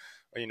 So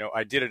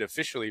I did it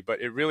officially,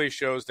 but it really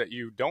shows that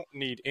you don't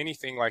need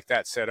anything like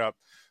that set up,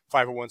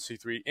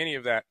 501c3, any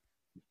of that.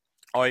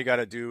 All you got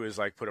to do is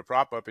like put a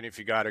prop up, and if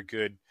you got a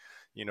good,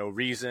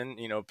 reason,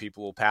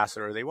 people will pass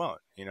it or they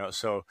won't,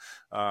 So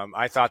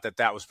I thought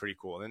that was pretty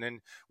cool. And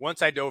then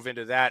once I dove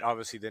into that,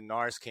 obviously then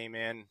NARS came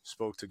in,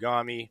 spoke to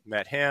Gami,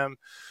 met him,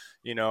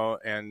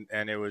 and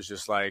it was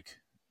just like,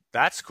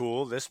 that's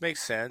cool. This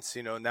makes sense.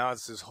 Now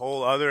it's this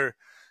whole other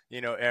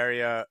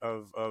area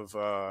of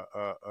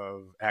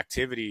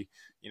activity,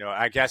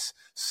 I guess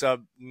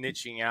sub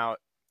niching out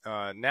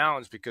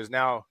Nouns, because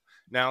now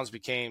Nouns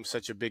became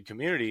such a big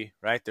community,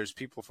 right? There's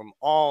people from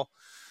all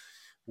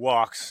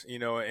walks,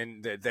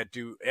 and that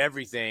do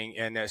everything.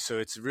 And so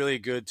it's really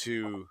good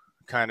to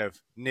kind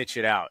of niche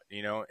it out,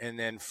 and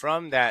then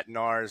from that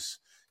NARS,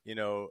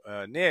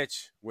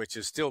 niche, which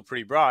is still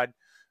pretty broad,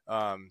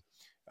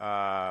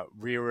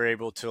 we were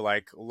able to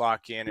like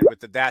lock in, and with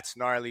the That's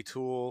Gnarly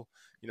tool,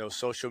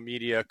 social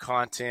media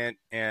content,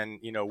 and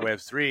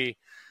Web3,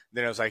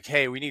 then I was like,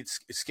 hey, we need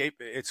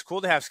it's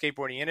cool to have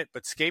skateboarding in it,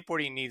 but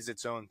skateboarding needs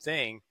its own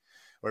thing,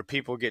 or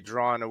people get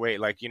drawn away,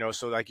 like,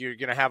 so like you're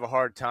gonna have a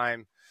hard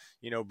time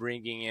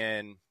bringing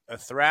in a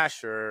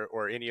Thrasher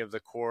or any of the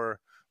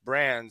core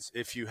brands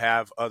if you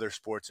have other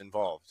sports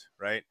involved,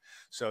 right?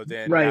 So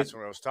then That's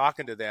when I was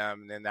talking to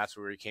them, and then that's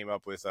where we came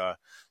up with a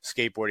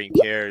skateboarding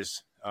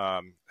cares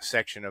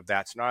section of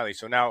That's Gnarly.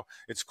 So now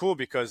it's cool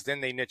because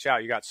then they niche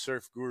out. You got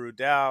Surf Guru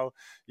DAO,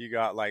 you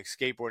got like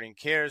Skateboarding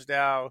Cares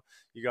DAO,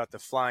 you got the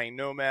Flying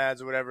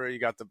Nomads or whatever, you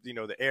got the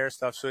the air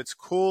stuff. So it's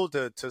cool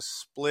to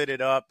split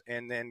it up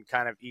and then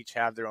kind of each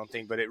have their own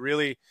thing. But it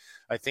really,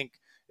 I think,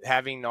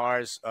 having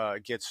NARS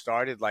get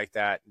started like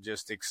that,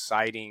 just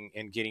exciting,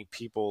 and getting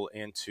people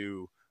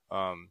into,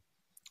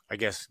 I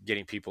guess,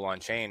 getting people on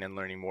chain and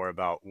learning more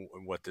about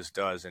what this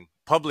does. And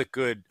public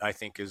good, I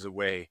think, is a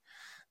way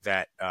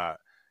that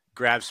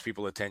grabs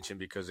people attention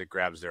because it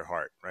grabs their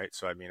heart, right?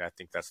 So, I mean, I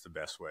think that's the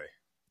best way.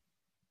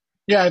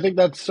 Yeah, I think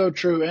that's so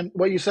true. And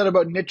what you said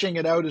about niching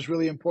it out is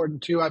really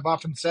important too. I've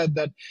often said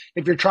that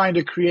if you're trying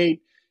to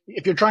create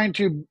if you're trying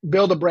to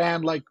build a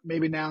brand like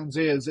maybe Nouns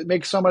is, it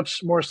makes so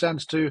much more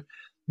sense to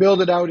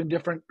build it out in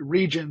different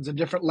regions and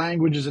different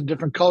languages and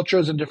different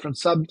cultures and different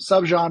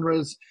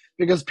subgenres,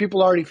 because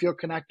people already feel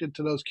connected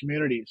to those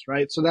communities,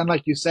 right? So then,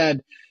 like you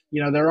said,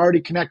 they're already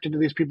connected to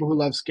these people who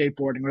love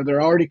skateboarding, or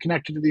they're already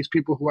connected to these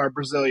people who are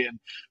Brazilian,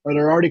 or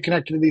they're already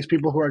connected to these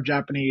people who are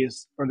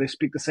Japanese, or they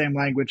speak the same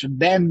language. And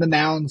then the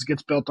Nouns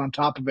gets built on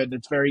top of it. And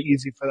it's very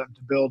easy for them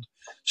to build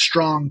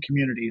strong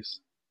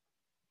communities.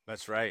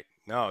 That's right.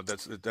 No,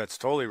 that's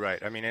totally right.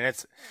 I mean, and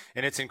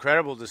it's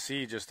incredible to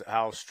see just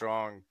how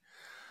strong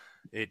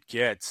it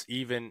gets,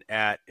 even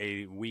at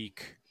a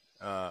weak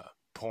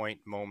point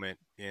moment,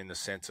 in the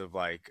sense of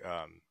like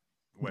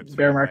Web3,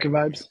 bear market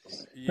right?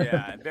 vibes.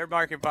 Yeah, bear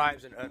market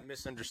vibes and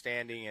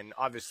misunderstanding, and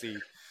obviously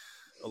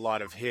a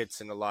lot of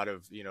hits and a lot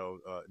of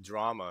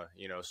drama.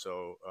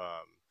 So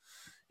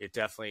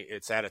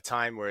it's at a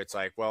time where it's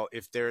like, well,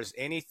 if there's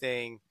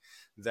anything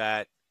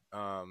that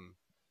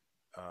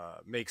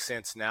makes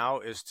sense now,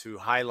 is to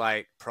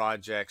highlight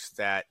projects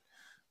that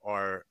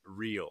are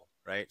real,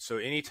 right? So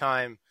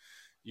anytime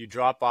you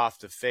drop off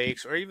the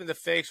fakes, or even the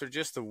fakes, or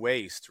just the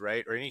waste,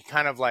 right? Or any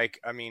kind of like,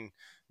 I mean,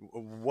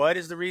 what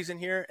is the reason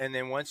here? And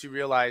then once you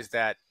realize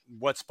that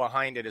what's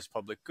behind it is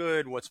public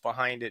good, what's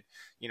behind it,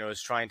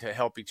 is trying to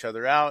help each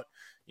other out,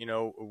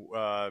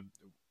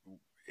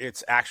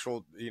 it's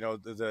actual,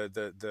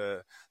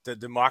 the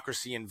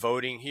democracy in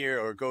voting here,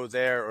 or go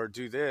there, or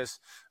do this.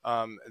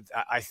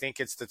 I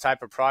think it's the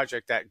type of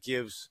project that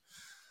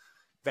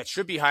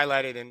should be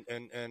highlighted,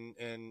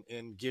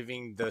 in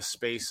giving the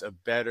space a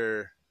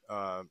better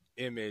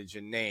image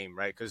and name,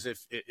 right? Because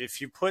if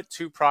you put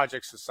two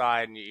projects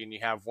aside, and you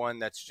have one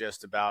that's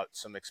just about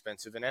some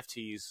expensive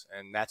NFTs,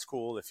 and that's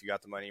cool, if you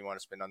got the money you want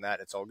to spend on that,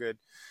 it's all good.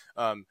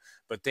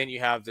 But then you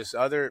have this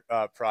other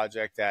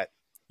project that,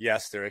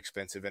 yes, they're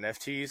expensive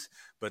NFTs,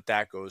 but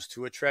that goes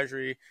to a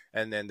treasury,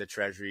 and then the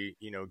treasury,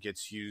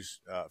 gets used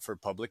for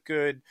public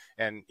good.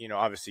 And,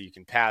 obviously you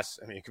can pass,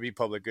 I mean, it could be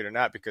public good or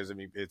not, because, I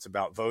mean, it's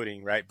about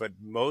voting, right? But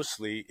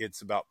mostly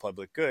it's about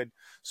public good.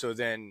 So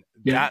then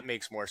that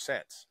makes more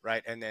sense,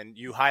 right? And then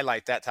you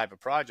highlight that type of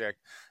project,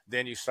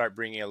 then you start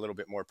bringing a little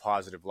bit more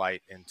positive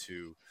light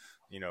into,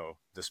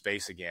 the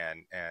space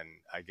again. And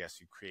I guess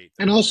you create.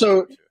 And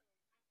also,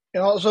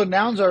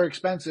 nouns are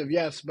expensive,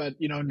 yes, but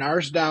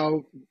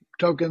NarsDAO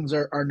tokens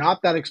are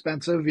not that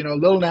expensive.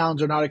 Little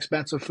nouns are not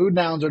expensive. Food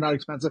nouns are not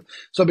expensive.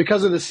 So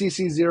because of the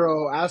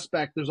CC0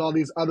 aspect, there's all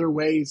these other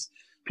ways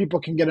people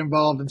can get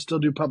involved and still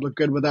do public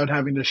good without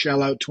having to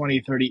shell out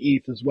 20, 30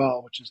 ETH as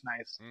well, which is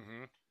nice.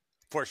 Mm-hmm.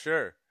 For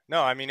sure.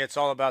 No, I mean, it's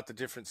all about the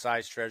different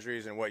size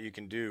treasuries and what you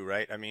can do,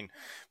 right? I mean,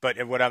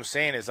 but what I'm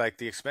saying is, like,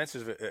 the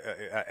expensive,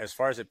 as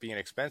far as it being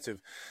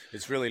expensive,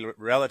 it's really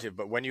relative.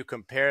 But when you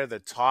compare the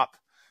top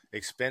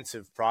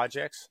expensive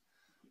projects,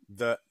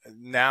 the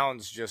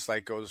nouns just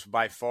like goes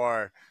by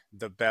far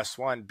the best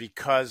one,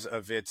 because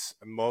of its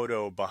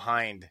motto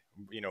behind,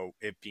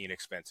 it being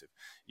expensive,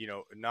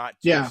 not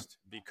just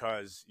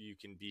because you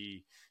can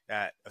be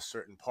at a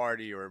certain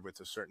party or with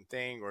a certain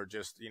thing, or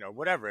just,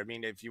 whatever. I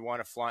mean, if you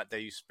want to flaunt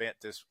that you spent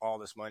all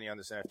this money on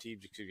this NFT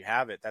because you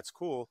have it, that's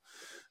cool.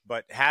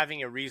 But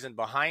having a reason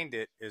behind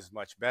it is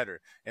much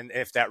better. And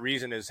if that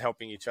reason is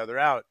helping each other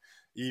out,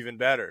 even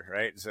better,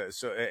 right?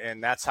 So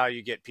and that's how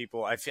you get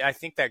people. I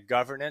think that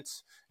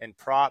governance and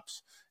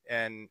props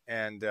and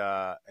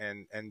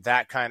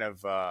that kind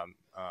of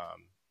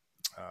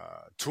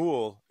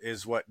tool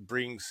is what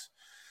brings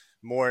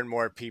more and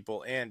more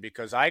people in,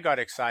 because I got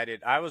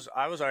excited. I was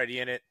already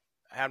in it.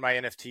 I had my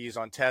NFTs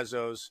on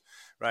Tezos,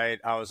 right?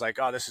 I was like,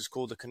 oh, this is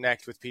cool to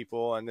connect with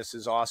people, and this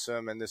is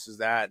awesome, and this is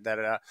that.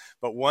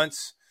 But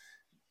once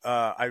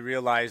I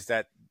realized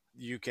that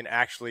you can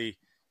actually,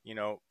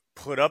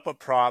 put up a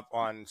prop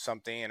on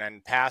something and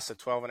then pass a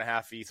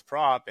 12.5 ETH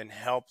prop and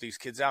help these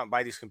kids out and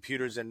buy these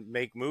computers and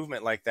make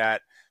movement like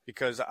that.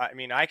 Because I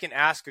mean, I can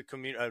ask a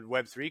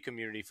Web3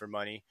 community for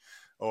money,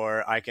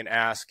 or I can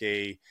ask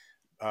a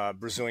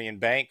Brazilian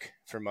bank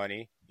for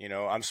money.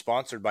 I'm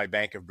sponsored by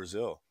Bank of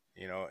Brazil,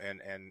 and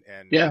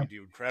we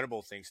do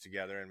incredible things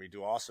together, and we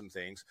do awesome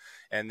things.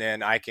 And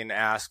then I can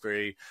ask for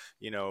a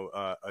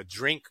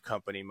drink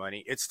company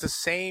money. It's the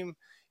same.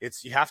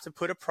 You have to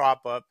put a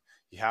prop up.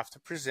 You have to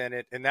present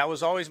it. And that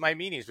was always my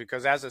meetings,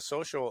 because as a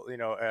social,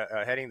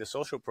 heading the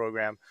social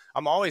program,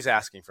 I'm always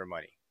asking for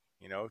money,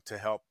 to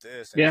help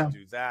this and to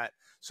do that.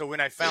 So when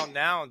I found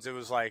Nouns, it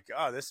was like,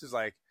 oh,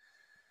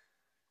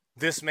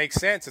 this makes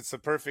sense. It's the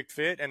perfect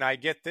fit. And I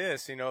get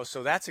this,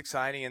 so that's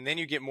exciting. And then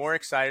you get more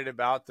excited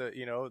about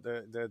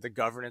the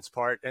governance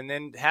part. And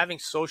then having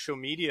social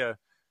media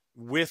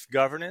with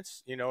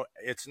governance,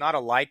 it's not a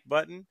like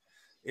button,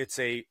 it's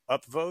a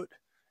upvote.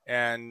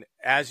 And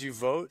as you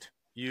vote,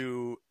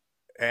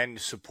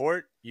 and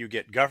support, you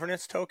get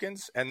governance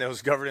tokens, and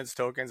those governance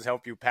tokens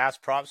help you pass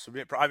props.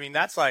 I mean,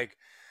 that's like,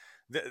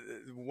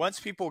 once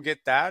people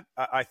get that,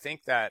 I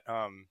think that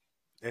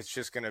it's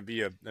just going to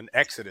be an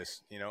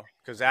exodus,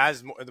 because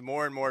the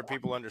more and more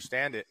people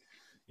understand it,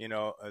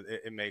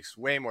 it makes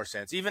way more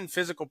sense. Even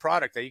physical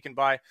product that you can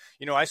buy.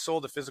 I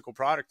sold a physical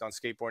product on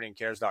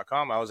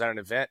skateboardingcares.com. I was at an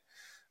event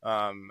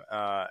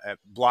at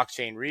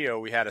Blockchain Rio.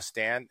 We had a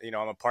stand.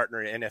 I'm a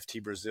partner in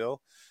NFT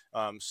Brazil.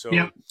 So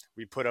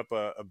we put up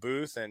a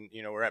booth, and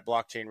we're at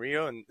Blockchain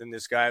Rio, and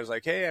this guy was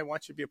like, "Hey, I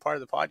want you to be a part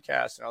of the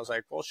podcast." And I was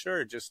like, "Well,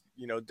 sure, just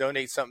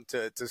donate something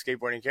to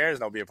Skateboarding Cares,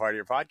 and I'll be a part of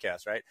your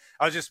podcast." Right?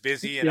 I was just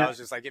busy, and I was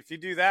just like, "If you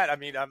do that, I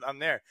mean, I'm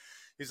there."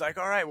 He's like,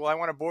 "All right, well, I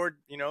want a board.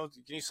 Can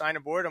you sign a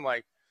board?" I'm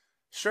like,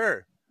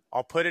 "Sure,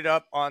 I'll put it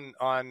up on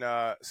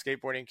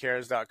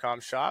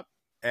skateboardingcares.com shop,"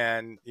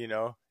 and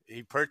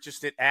he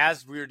purchased it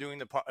as we were doing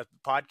the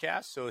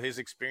podcast. So his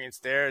experience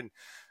there, and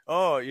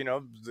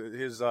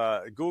his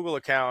Google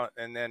account,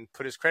 and then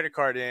put his credit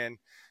card in,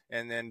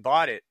 and then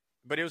bought it.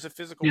 But it was a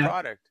physical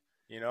product,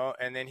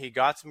 and then he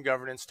got some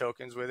governance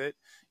tokens with it,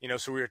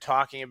 so we were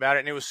talking about it,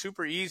 and it was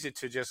super easy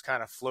to just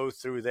kind of flow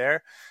through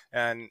there.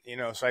 And,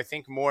 so I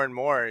think more and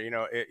more,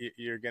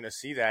 you're going to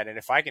see that. And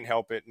if I can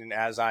help it, and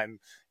as I'm,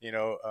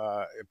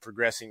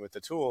 progressing with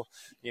the tool,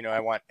 I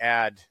want to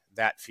add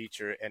that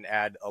feature and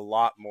add a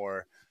lot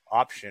more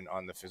option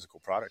on the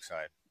physical product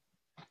side.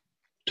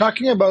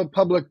 Talking about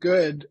public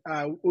good,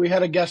 we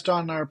had a guest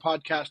on our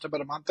podcast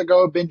about a month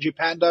ago, Benji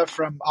Panda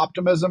from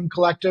Optimism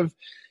Collective.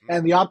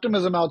 And the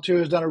Optimism L2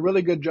 has done a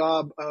really good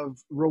job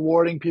of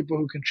rewarding people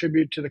who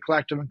contribute to the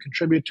collective and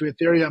contribute to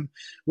Ethereum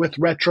with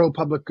retro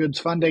public goods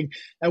funding.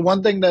 And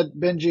one thing that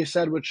Benji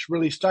said, which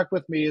really stuck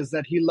with me, is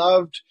that he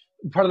loved,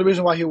 part of the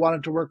reason why he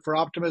wanted to work for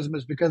Optimism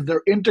is because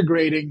they're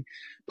integrating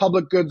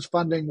public goods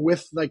funding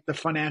with like the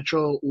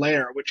financial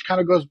layer, which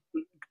kind of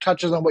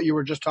touches on what you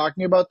were just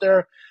talking about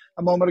there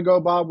a moment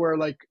ago, Bob, where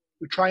like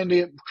we're trying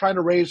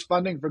to raise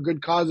funding for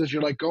good causes.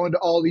 You're like going to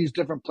all these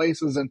different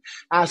places and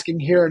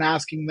asking here and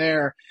asking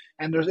there.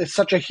 And it's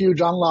such a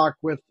huge unlock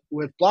with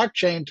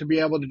blockchain to be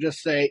able to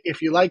just say,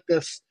 if you like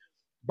this,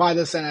 buy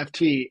this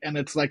NFT. And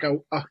it's like a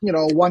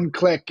one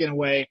click in a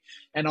way,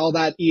 and all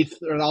that ETH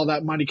or all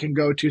that money can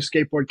go to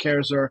Skateboard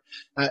Cares or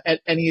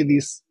at any of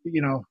these,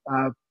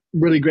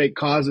 really great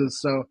causes.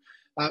 So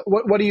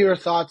what are your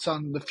thoughts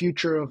on the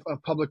future of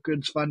public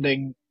goods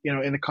funding,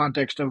 in the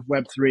context of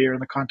Web3 or in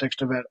the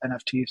context of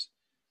NFTs?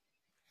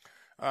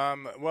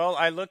 Well,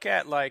 I look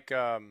at like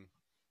a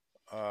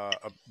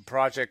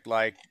project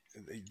like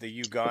the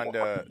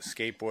Uganda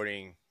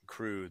skateboarding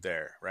crew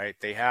there, right?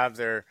 They have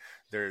their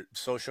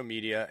social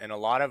media, and a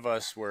lot of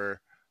us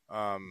were,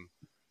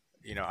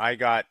 I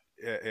got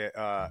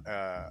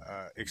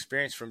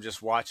experience from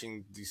just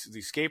watching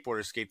these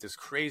skateboarders skate this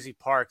crazy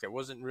park that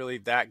wasn't really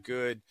that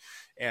good,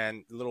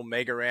 and little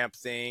mega ramp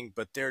thing,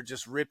 but they're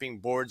just ripping.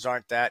 Boards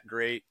aren't that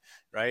great,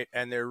 right?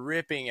 And they're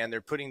ripping, and they're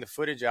putting the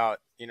footage out,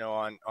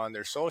 on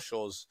their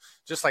socials,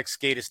 just like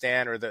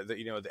Skatistan or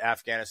the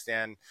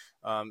Afghanistan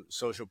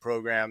social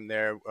program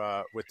there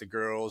with the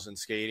girls and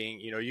skating.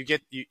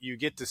 You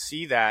get to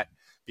see that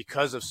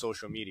because of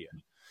social media.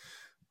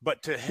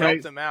 But to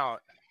help them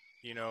out,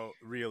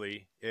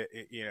 really,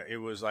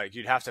 it was like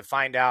you'd have to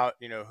find out,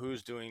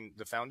 who's doing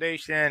the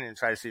foundation and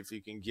try to see if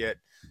you can get,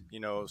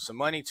 some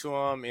money to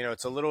them.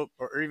 It's a little,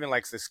 or even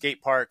like the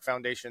skate park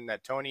foundation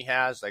that Tony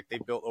has, like they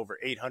built over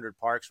 800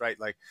 parks, right?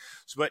 Like,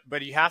 so,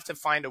 but you have to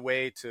find a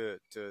way to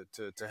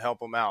help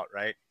them out,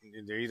 right?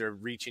 They're either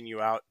reaching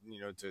you out,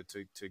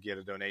 to get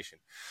a donation.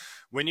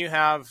 When you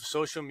have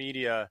social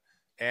media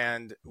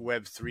and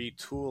Web3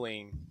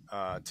 tooling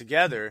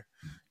together,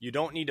 you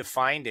don't need to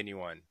find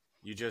anyone.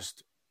 You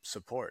just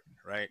support,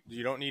 right?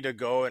 You don't need to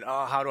go and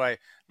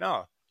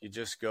no, you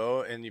just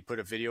go and you put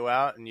a video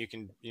out, and you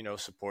can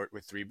support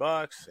with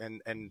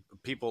 $3, and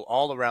people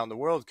all around the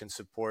world can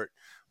support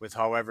with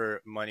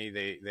however money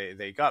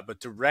they got,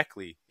 but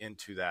directly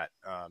into that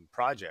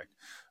project.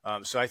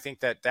 So I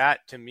think that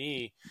to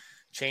me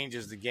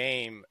changes the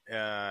game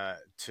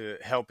to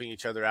helping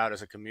each other out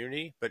as a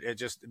community, but it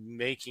just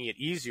making it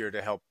easier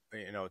to help,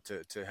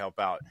 to help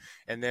out.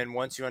 And then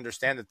once you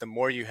understand that the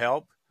more you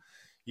help,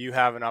 you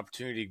have an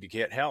opportunity to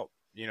get help,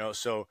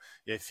 so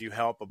if you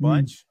help a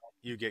bunch,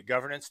 you get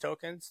governance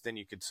tokens, then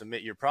you could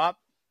submit your prop,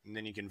 and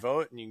then you can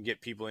vote, and you can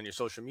get people in your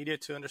social media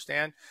to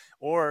understand,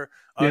 or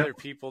other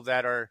people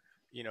that are,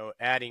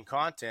 adding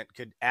content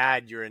could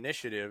add your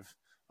initiative,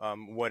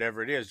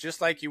 whatever it is,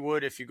 just like you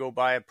would if you go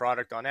buy a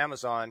product on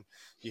Amazon.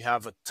 You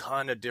have a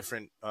ton of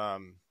different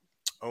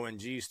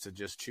ONGs to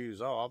just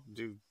choose. Oh, I'll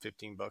do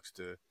 $15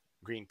 to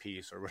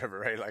Greenpeace or whatever,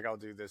 right? Like I'll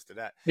do this to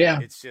that.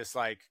 It's just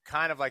like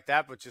kind of like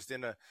that, but just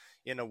in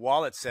a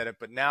wallet setup.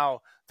 But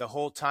now the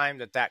whole time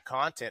that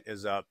content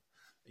is up,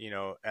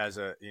 as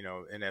a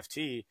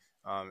NFT,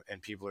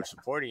 and people are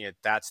supporting it,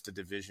 that's the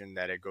division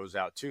that it goes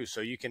out to.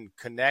 So you can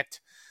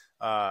connect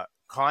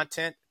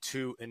content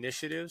to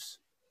initiatives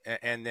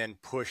and then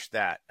push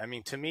that. I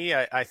mean, to me,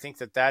 I think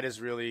that is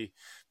really,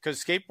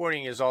 because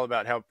skateboarding is all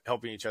about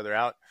helping each other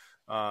out.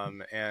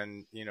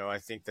 And, I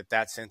think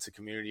that sense of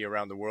community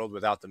around the world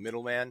without the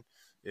middleman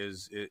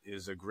is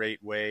a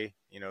great way,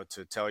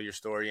 to tell your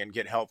story and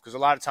get help. Because a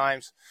lot of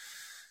times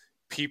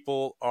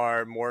people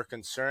are more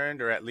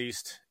concerned, or at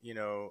least,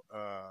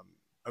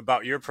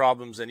 about your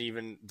problems than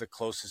even the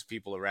closest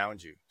people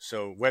around you.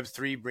 So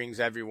Web3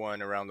 brings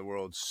everyone around the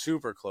world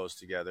super close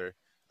together.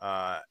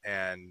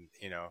 And,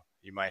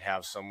 you might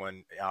have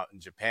someone out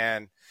in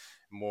Japan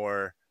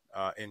more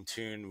in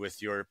tune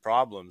with your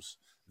problems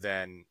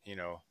than,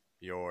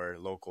 your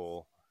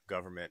local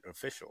government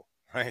official.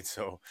 Right.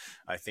 So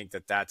I think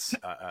that's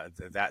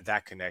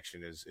that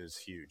connection is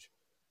huge.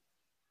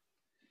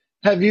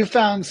 Have you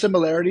found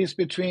similarities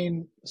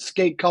between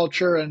skate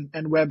culture and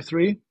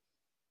Web3?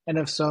 And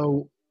if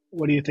so,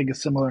 what do you think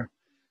is similar?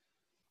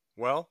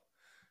 Well,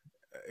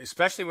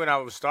 especially when I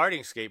was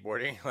starting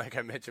skateboarding, like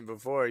I mentioned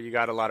before, you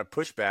got a lot of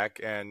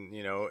pushback, and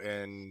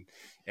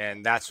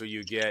and that's what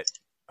you get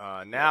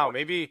now.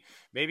 Maybe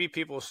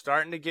people are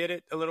starting to get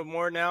it a little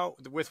more now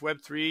with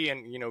Web3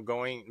 and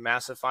going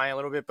massifying a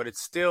little bit, but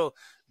it's still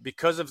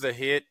because of the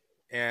hit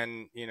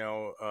and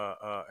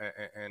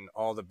and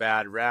all the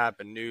bad rap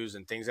and news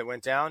and things that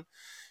went down.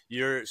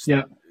 You're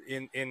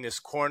in this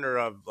corner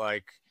of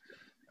like.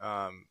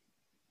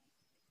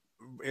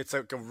 It's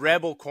like a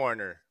rebel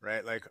corner,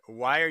 right? Like,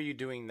 why are you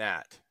doing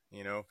that?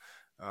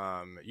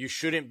 You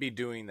shouldn't be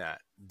doing that.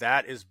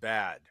 That is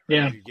bad. Right?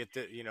 Yeah. You get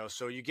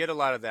so you get a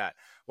lot of that.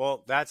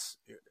 Well, I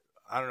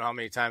don't know how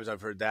many times I've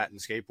heard that in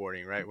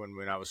skateboarding, right?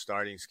 When I was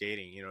starting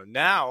skating,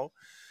 now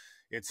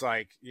it's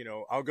like,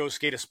 I'll go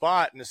skate a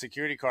spot and the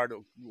security guard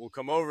will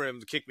come over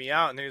and kick me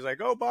out. And then he's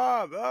like, "Oh,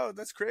 Bob, oh,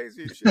 that's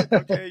crazy. Shit.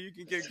 Okay.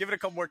 You can give it a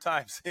couple more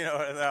times," and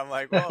I'm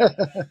like, well,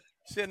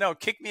 shit, no,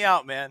 kick me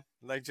out, man.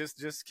 Like,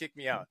 just kick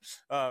me out.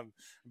 I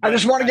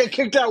just want to get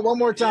kicked out one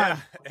more time.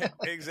 Yeah,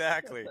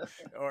 exactly.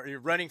 Or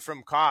you're running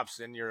from cops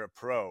and you're a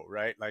pro,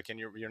 right? Like, and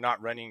you're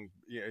not running.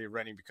 You're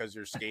running because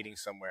you're skating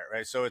somewhere,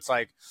 right? So it's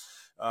like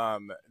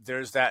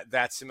there's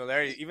that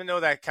similarity, even though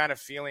that kind of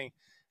feeling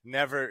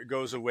never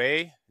goes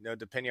away.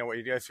 Depending on what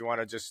you do. If you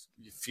want to just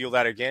feel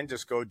that again,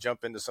 just go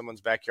jump into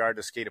someone's backyard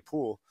to skate a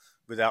pool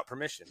without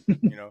permission.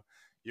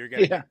 You're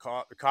going to get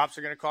caught. The cops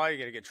are going to call you.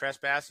 You're going to get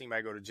trespassing. You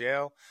might go to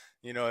jail.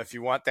 If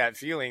you want that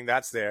feeling,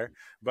 that's there.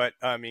 But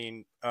I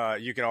mean,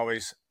 you can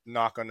always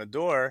knock on the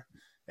door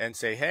and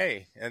say,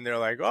 "Hey," and they're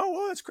like, "Oh,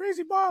 well, that's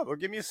crazy, Bob. Or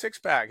give me a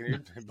 6-pack," and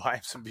you buy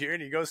him some beer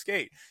and you go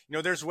skate.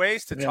 There's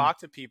ways to talk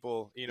to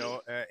people.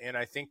 And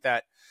I think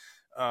that,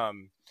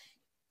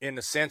 in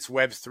a sense,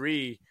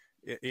 Web3,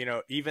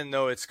 even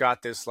though it's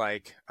got this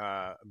like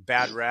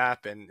bad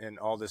rap and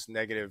all this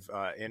negative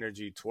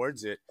energy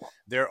towards it,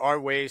 there are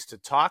ways to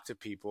talk to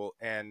people,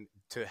 and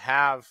to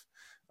have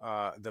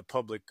the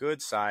public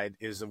good side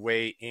is a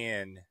way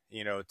in,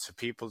 to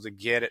people to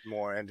get it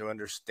more and to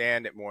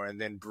understand it more, and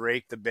then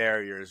break the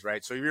barriers,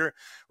 right? So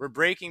we're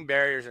breaking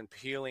barriers and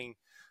peeling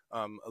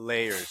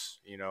layers,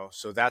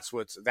 so that's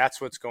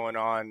what's going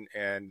on,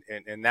 and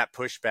that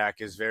pushback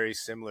is very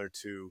similar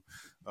to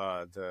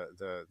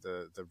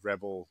the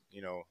rebel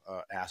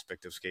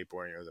aspect of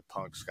skateboarding, or the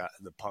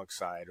punk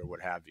side, or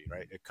what have you,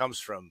 right? It comes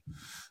from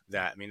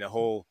that. I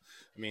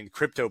mean,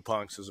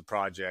 CryptoPunks is a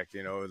project,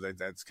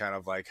 that's kind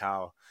of like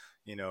how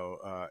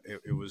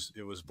it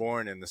was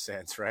born, in the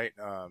sense, right?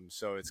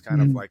 So it's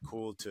kind of like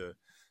cool to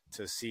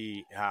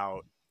see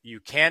how you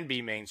can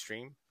be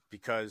mainstream,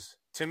 because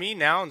to me,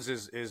 Nouns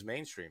is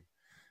mainstream.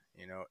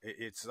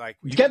 It's like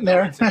it's getting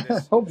there.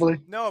 Hopefully.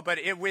 No, but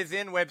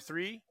within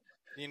Web3,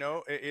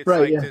 it's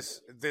right, like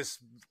this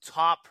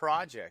top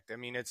project. I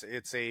mean, it's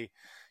a,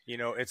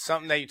 it's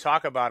something that you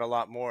talk about a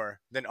lot more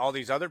than all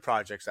these other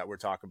projects that we're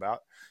talking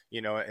about,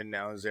 and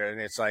Nouns there. And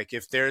it's like,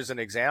 if there's an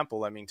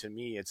example, I mean, to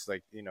me, it's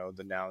like,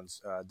 the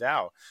Nouns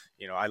DAO.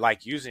 I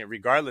like using it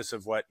regardless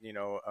of what,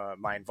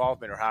 my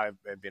involvement or how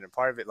I've been a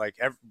part of it. Like,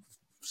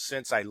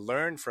 since I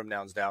learned from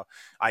Nouns DAO,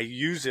 I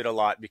use it a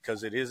lot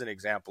because it is an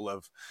example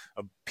of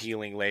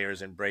peeling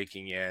layers and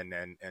breaking in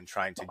and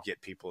trying to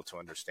get people to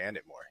understand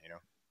it more,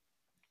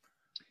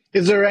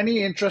 Is there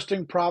any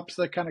interesting props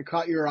that kind of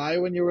caught your eye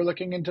when you were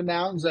looking into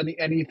Nouns?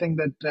 Anything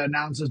that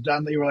Nouns has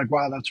done that you were like,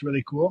 wow, that's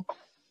really cool?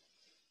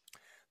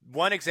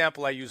 One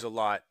example I use a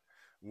lot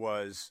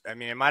was, I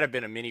mean, it might have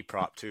been a mini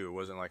prop too. It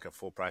wasn't like a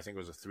full prop. I think it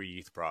was a 3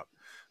 ETH prop,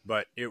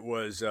 but it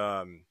was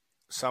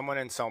someone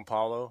in Sao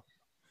Paulo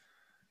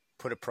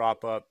put a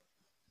prop up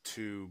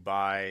to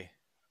buy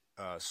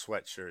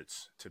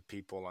sweatshirts to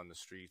people on the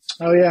streets.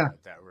 Oh yeah,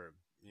 that were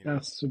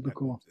that's super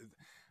cool.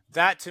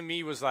 That to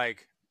me was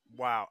like,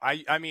 wow.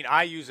 I mean,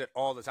 I use it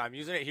all the time. I'm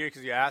using it here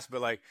because you asked, but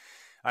like,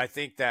 I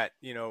think that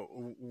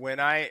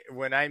when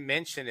I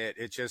mention it,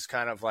 it's just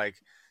kind of like,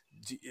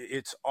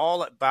 it's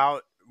all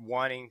about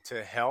wanting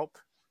to help,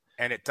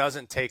 and it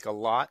doesn't take a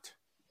lot,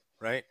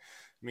 right?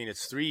 I mean,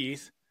 it's 3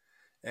 ETH.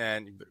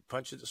 And you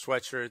punch it the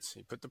sweatshirts,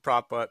 you put the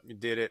prop up, you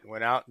did it,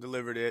 went out,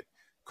 delivered it.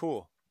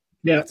 Cool.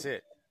 Yeah. That's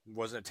it. It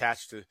wasn't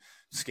attached to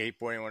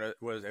skateboarding.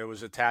 When it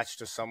was attached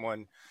to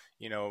someone,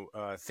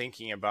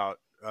 thinking about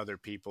other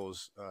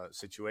people's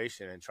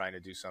situation and trying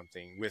to do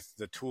something with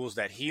the tools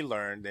that he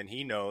learned and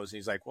he knows. And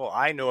he's like, well,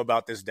 I know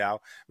about this DAO.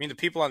 I mean, the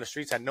people on the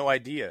streets had no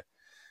idea,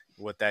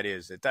 what that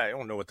is. I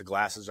don't know what the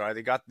glasses are.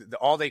 They got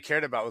all they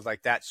cared about was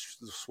like that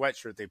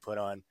sweatshirt they put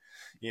on,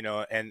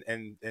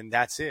 and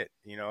that's it,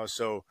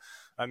 So,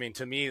 I mean,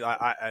 to me,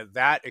 I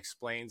that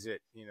explains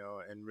it,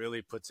 and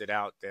really puts it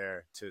out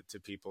there to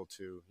people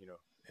to,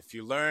 if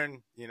you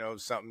learn,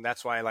 something.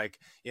 That's why, like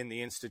in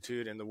the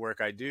Institute and the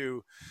work I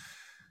do,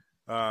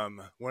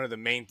 one of the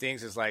main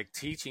things is like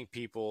teaching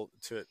people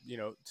to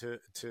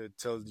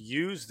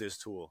use this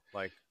tool,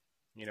 like,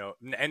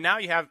 and now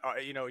you have,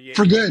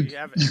 for good. you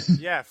have,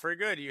 yeah, for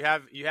good. You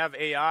have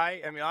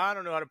AI. I mean, I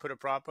don't know how to put a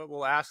prop up.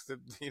 We'll ask the,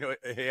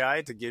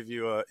 AI to give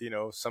you a,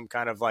 some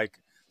kind of like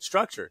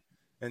structure,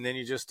 and then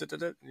you just,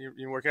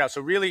 you work it out.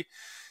 So really,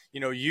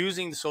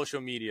 using the social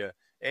media,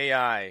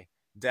 AI,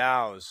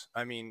 DAOs,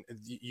 I mean,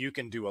 you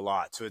can do a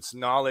lot. So it's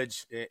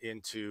knowledge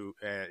into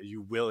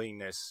you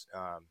willingness,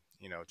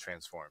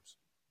 transforms.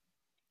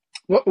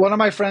 One of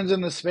my friends in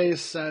the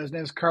space, his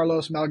name is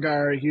Carlos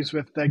Melgar. He's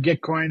with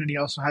Gitcoin, and he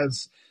also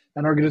has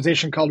an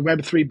organization called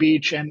Web3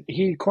 Beach. And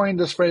he coined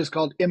this phrase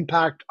called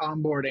impact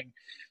onboarding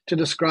to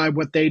describe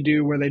what they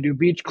do, where they do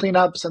beach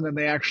cleanups, and then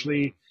they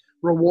actually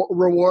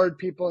reward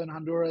people in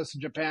Honduras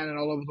and Japan and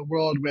all over the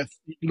world with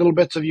little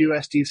bits of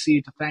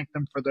USDC to thank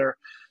them for their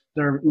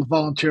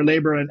volunteer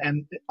labor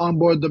and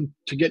onboard them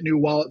to get new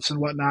wallets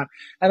and whatnot.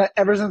 And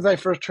ever since I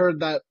first heard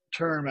that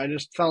term, I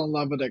just fell in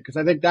love with it, because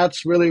I think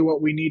that's really what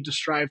we need to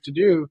strive to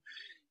do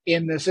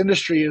in this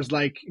industry, is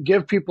like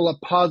give people a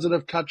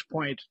positive touch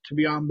point to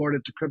be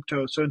onboarded to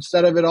crypto. So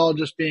instead of it all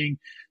just being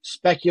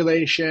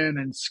speculation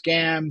and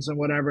scams and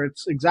whatever,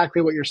 it's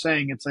exactly what you're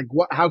saying. It's like,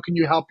 how can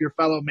you help your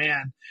fellow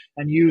man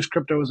and use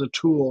crypto as a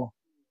tool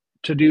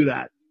to do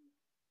that?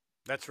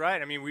 That's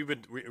right. I mean,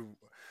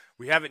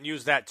 we haven't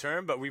used that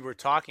term, but we were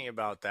talking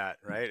about that,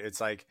 right?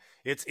 It's like,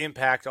 it's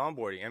impact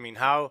onboarding. I mean,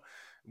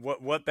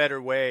 what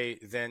better way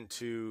than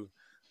to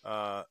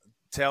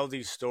tell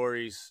these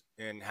stories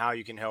and how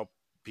you can help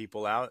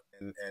people out,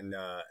 and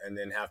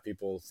then have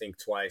people think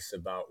twice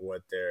about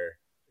what their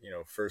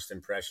first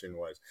impression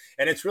was.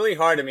 And it's really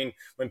hard. I mean,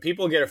 when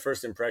people get a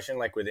first impression,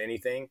 like with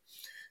anything,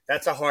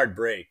 that's a hard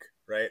break,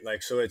 right?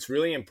 Like, so it's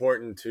really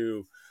important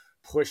to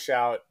push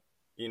out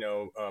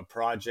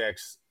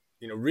projects,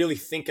 really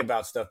think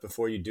about stuff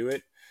before you do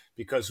it,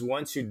 because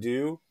once you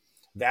do,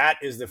 that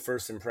is the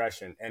first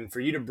impression. And for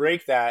you to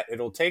break that,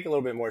 it'll take a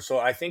little bit more. So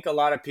I think a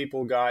lot of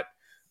people got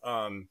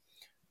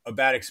a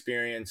bad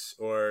experience,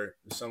 or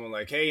someone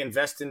like, hey,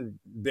 invest in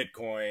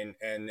Bitcoin.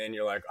 And then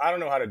you're like, I don't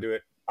know how to do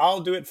it.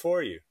 I'll do it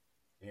for you,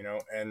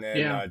 and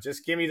then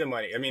just give me the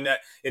money. I mean, that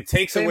it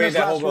takes away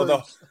that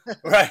whole,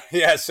 right.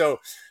 Yeah. So,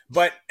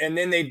 and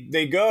then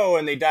they go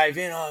and they dive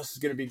in. Oh, this is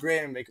going to be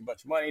great and make a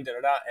bunch of money, and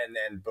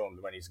then boom,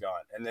 the money's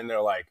gone. And then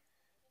they're like,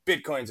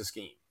 Bitcoin's a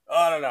scheme.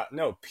 Oh,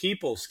 no,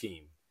 people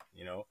scheme,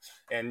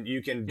 and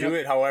you can do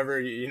it however,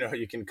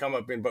 you can come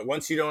up in, but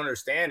once you don't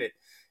understand it,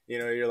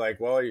 you're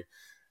like, well, you're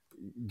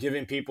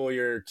giving people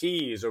your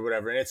keys or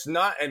whatever. And it's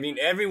not, I mean,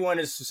 everyone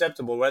is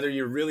susceptible, whether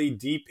you're really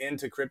deep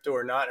into crypto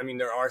or not. I mean,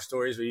 there are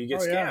stories where you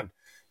get scammed,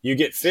 you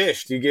get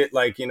phished, you get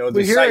like, the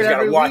site's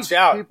got to watch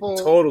out.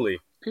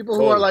 People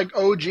who are like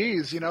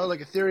OGs, like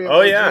Ethereum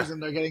OGs,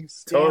 and they're getting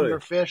scammed or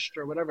phished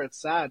or whatever. It's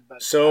sad.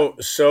 But so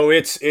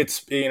it's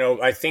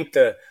I think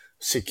the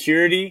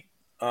security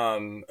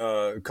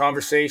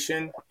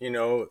conversation,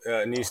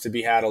 needs to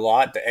be had a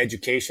lot. The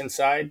education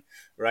side,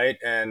 right,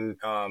 and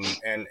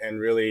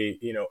really,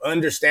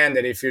 understand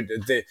that if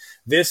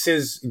this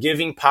is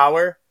giving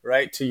power,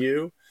 right, to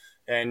you,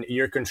 and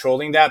you're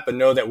controlling that, but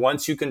know that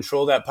once you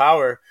control that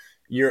power,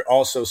 you're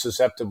also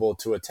susceptible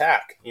to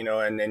attack,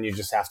 and then you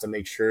just have to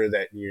make sure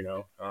that,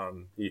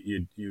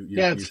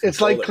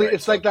 it's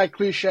like that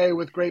cliche,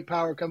 with great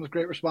power comes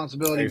great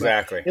responsibility.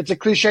 Exactly. It's a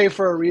cliche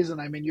for a reason.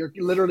 I mean, you're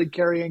literally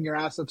carrying your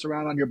assets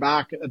around on your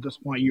back at this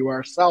point. You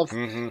are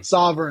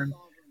sovereign,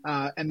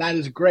 and that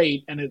is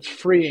great, and it's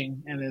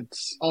freeing, and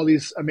it's all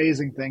these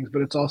amazing things,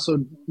 but it's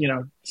also,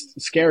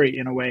 scary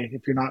in a way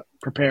if you're not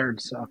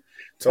prepared. So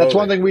that's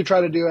one thing we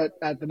try to do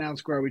at the Noun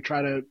Square. We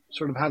try to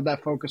sort of have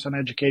that focus on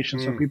education,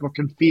 so people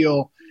can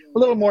feel a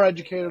little more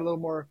educated, a little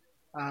more,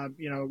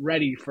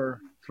 ready for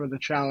the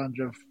challenge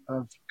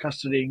of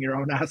custodying your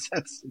own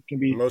assets. It can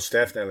be most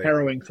definitely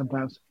harrowing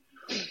sometimes.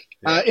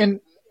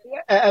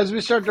 As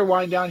we start to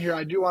wind down here,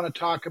 I do want to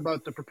talk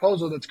about the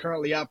proposal that's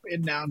currently up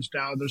in Nouns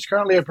DAO. There's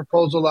currently a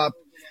proposal up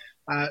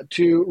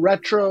to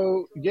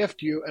retro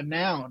gift you a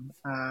noun,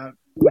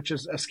 which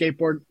is a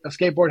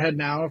skateboard head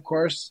noun, of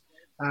course.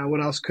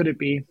 What else could it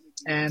be?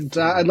 And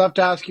I'd love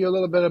to ask you a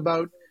little bit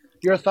about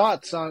your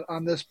thoughts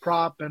on this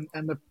prop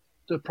and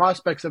the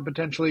prospects of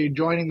potentially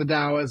joining the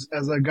DAO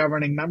as a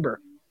governing member.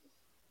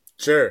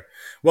 Sure.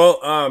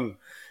 Well,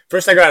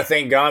 first I got to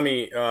thank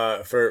Gami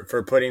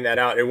for putting that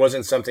out. It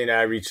wasn't something that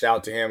I reached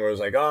out to him or was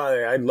like,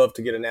 oh, I'd love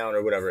to get a noun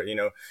or whatever.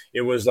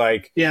 It was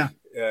like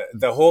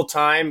the whole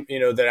time,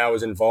 that I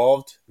was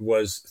involved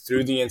was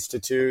through the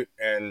Institute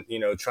and,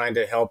 trying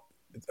to help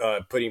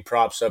putting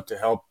props up to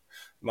help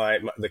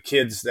the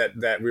kids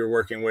that we were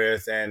working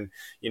with. And,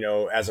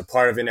 as a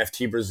part of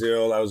NFT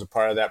Brazil, I was a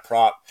part of that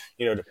prop,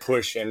 to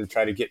push and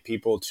try to get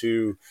people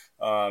to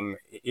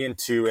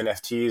into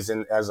NFTs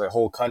and as a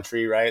whole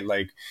country, right?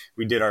 Like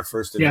we did our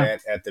first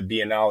event at the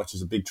Biennale, which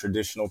is a big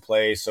traditional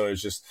place. So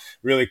it's just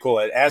really cool.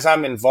 As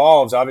I'm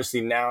involved,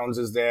 obviously Nouns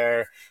is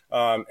there.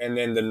 And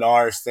then the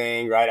NARS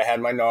thing, right? I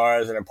had my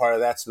NARS and a part of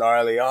that's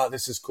gnarly. Oh,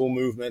 this is cool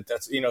movement.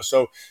 That's,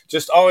 so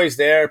just always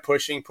there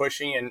pushing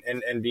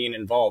and being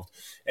involved.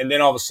 And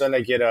then all of a sudden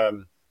I get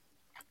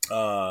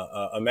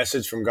a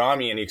message from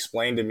Gami, and he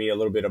explained to me a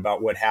little bit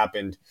about what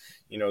happened,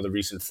 the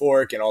recent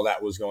fork and all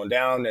that was going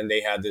down. And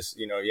they had this,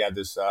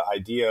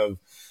 idea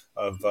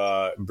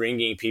of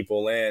bringing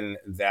people in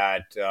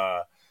that,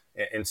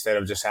 instead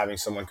of just having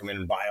someone come in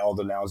and buy all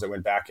the nouns that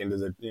went back into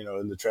the,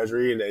 in the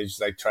treasury, and they just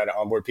like try to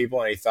onboard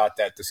people. And he thought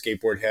that the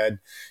skateboard head,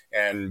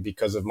 and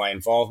because of my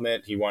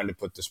involvement, he wanted to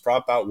put this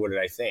prop out. What did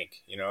I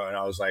think? And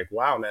I was like,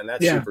 wow, man,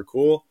 that's super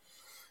cool.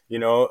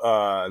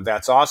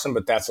 That's awesome,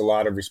 but that's a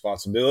lot of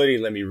responsibility.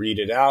 Let me read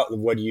it out.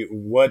 What do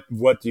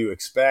you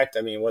expect?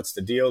 I mean, what's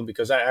the deal?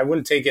 Because I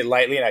wouldn't take it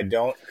lightly, and I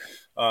don't.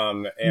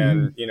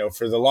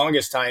 For the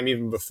longest time,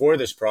 even before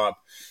this prop,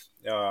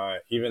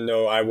 even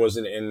though I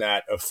wasn't in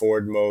that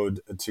afford mode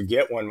to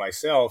get one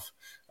myself,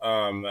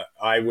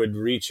 I would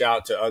reach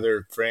out to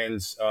other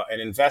friends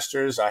and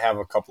investors. I have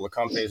a couple of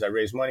companies I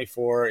raise money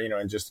for,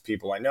 and just the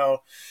people I know.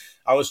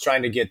 I was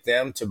trying to get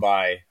them to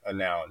buy a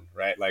noun,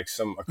 right? Like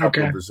a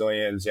couple of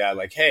Brazilians. Yeah.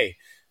 Like, hey,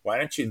 why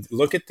don't you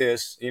look at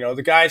this?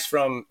 The guys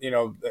from,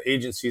 the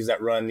agencies that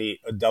run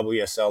the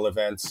WSL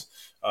events,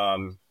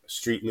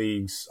 street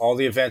leagues, all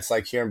the events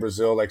like here in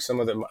Brazil, like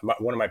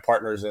one of my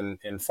partners in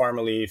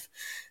Pharmaleaf.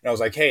 And I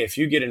was like, hey, if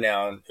you get a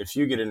noun,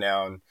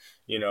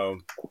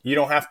 you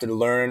don't have to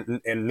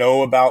learn and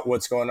know about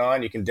what's going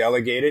on. You can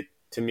delegate it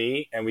to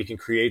me and we can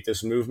create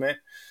this movement.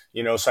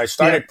 So I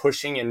started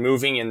pushing and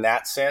moving in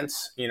that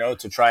sense,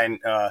 to try and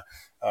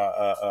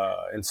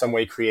in some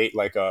way create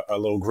like a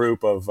little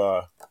group of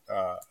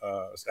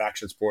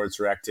action sports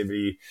or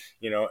activity,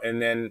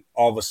 and then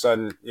all of a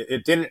sudden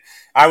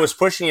I was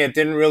pushing it,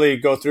 didn't really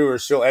go through. We're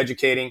still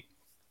educating.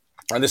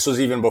 And this was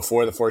even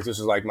before the fork. This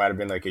was might have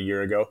been like a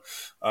year ago.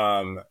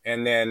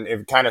 And then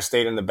it kind of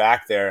stayed in the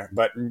back there,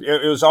 but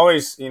it was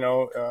always,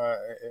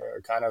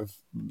 kind of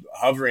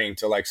hovering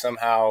to like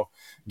somehow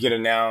get a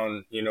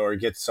noun, or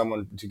get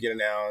someone to get a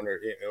noun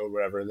or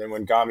whatever. And then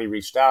when Gami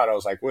reached out, I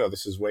was like, well,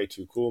 this is way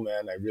too cool,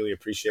 man. I really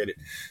appreciate it.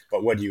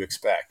 But what do you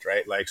expect?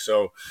 Right. Like,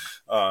 so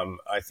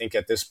I think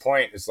at this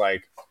point it's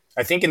like,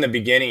 I think in the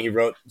beginning he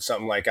wrote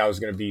something like I was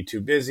going to be too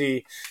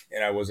busy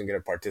and I wasn't going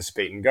to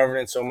participate in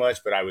governance so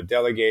much, but I would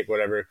delegate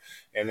whatever.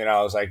 And then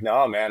I was like,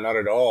 no, man, not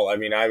at all. I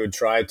mean, I would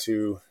try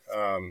to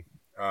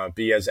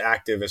be as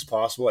active as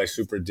possible. I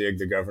super dig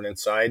the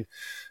governance side,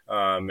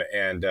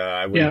 and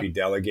I wouldn't be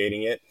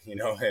delegating it,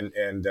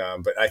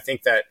 but I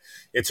think that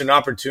it's an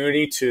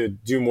opportunity to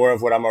do more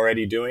of what I'm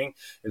already doing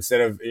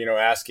instead of,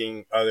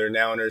 asking other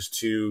nouners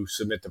to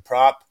submit the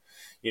prop.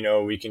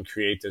 We can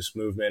create this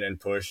movement and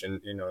push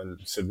and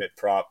submit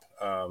prop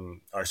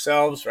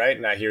ourselves, right?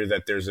 And I hear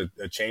that there's a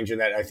change in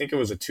that. I think it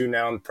was a 2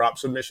 noun prop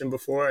submission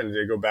before, and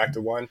they go back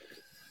to 1,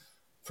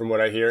 from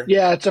what I hear.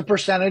 Yeah, it's a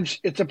percentage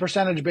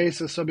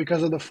basis. So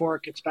because of the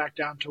fork, it's back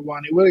down to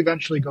 1. It will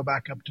eventually go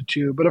back up to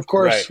 2. But of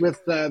course,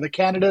 with the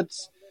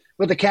candidates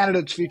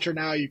feature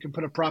now, you can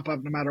put a prop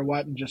up no matter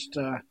what, and just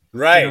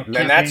man,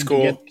 that's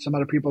cool. To get some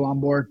other people on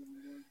board.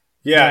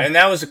 Yeah, and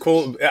that was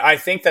I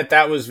think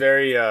that was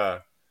very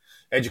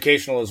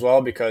educational as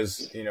well,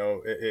 because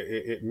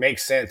it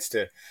makes sense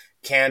to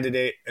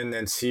candidate and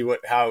then see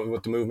what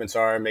the movements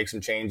are, make some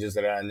changes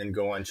and then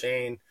go on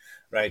chain,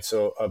 right?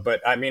 So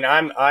but I mean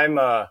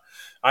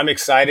I'm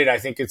excited. I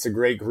think it's a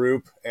great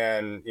group,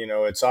 and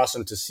it's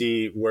awesome to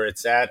see where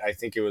it's at. I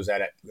think it was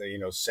at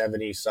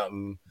 70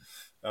 something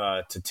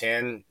to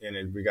 10,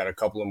 and we got a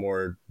couple of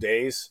more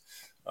days.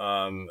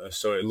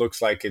 So it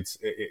looks like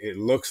it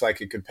looks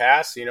like it could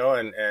pass,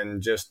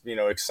 and just,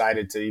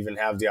 excited to even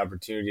have the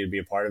opportunity to be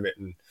a part of it.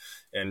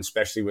 And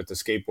especially with the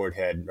skateboard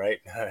head, right?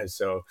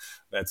 So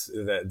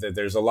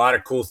there's a lot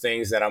of cool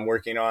things that I'm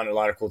working on, a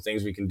lot of cool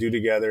things we can do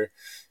together,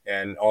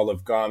 and all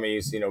of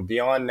Gami's,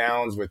 beyond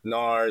nouns with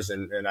NARS.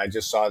 And I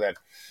just saw that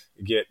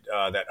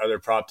that other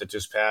prop that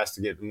just passed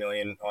to get 1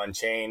 million on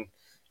chain.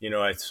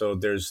 So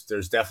there's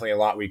definitely a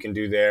lot we can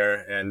do there.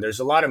 And there's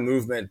a lot of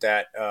movement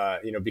that,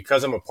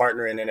 because I'm a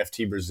partner in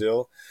NFT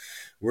Brazil,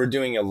 we're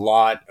doing a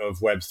lot of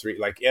Web3,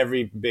 like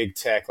every big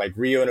tech, like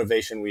Rio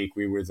Innovation Week,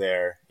 we were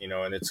there,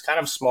 and it's kind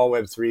of small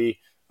Web3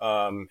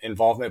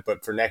 involvement,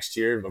 but for next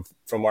year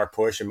from our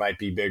push, it might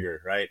be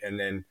bigger, right? And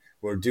then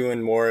we're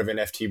doing more of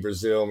NFT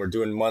Brazil, and we're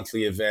doing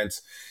monthly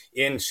events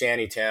in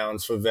shanty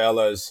towns,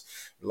 favelas,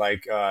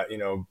 like,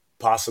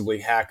 possibly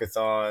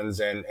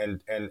hackathons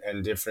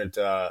and different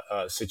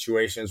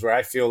situations where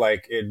I feel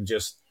like it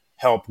just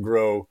helped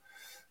grow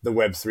the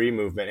Web3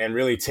 movement, and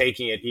really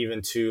taking it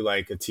even to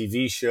like a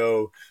TV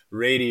show,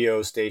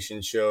 radio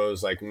station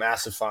shows, like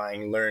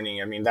massifying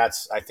learning. I mean, I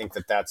think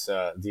that's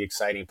the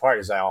exciting part,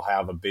 is I'll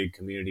have a big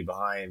community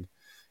behind,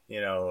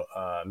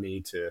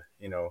 me to,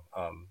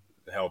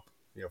 help,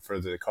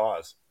 further the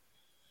cause.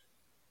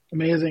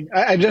 Amazing.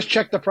 I just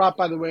checked the prop,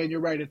 by the way, and you're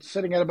right. It's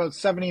sitting at about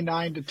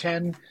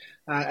 79-10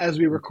 as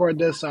we record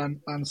this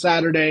on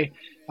Saturday.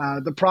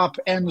 The prop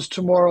ends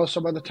tomorrow,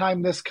 so by the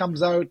time this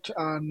comes out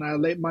on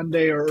late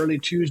Monday or early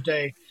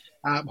Tuesday,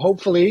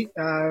 hopefully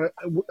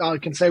I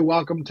can say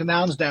welcome to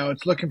Nounsdow.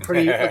 It's looking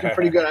pretty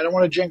good. I don't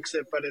want to jinx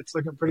it, but it's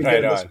looking pretty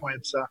good at this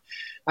point. So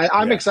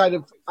I'm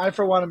excited.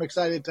 For one, I'm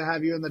excited to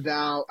have you in the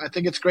DAO. I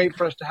think it's great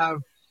for us to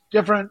have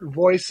different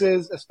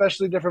voices,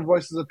 especially different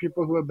voices of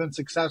people who have been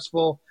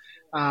successful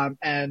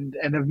and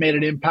have made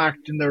an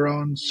impact in their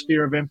own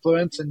sphere of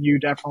influence. And you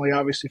definitely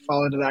obviously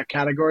fall into that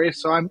category.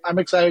 So I'm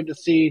excited to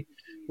see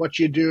what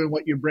you do and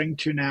what you bring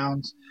to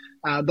Nouns.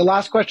 The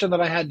last question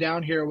that I had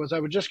down here was I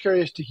was just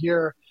curious to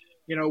hear,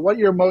 what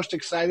you're most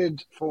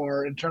excited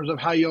for in terms of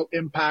how you'll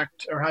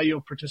impact or how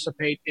you'll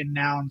participate in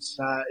Nouns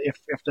if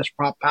this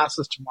prop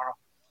passes tomorrow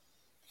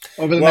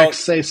over the next,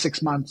 say,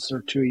 6 months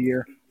or to a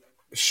year.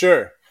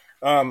 Sure.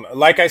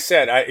 Like I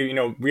said,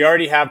 we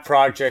already have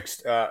projects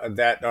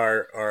that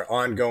are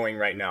ongoing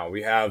right now.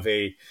 We have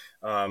a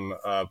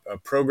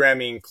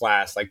programming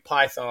class like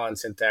Python,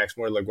 syntax,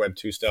 more like Web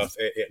 2 stuff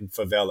in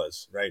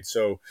favelas, right?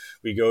 So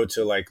we go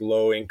to like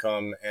low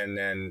income, and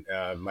then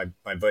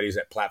my buddies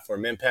at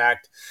Platform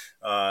Impact,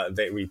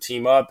 we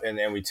team up, and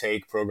then we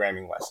take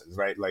programming lessons,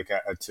 right? Like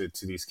to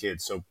these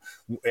kids. So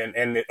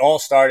and it all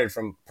started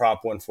from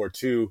Prop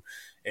 142.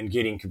 And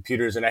getting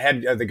computers. And I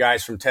had the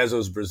guys from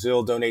Tezos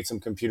Brazil donate some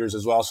computers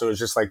as well. So it was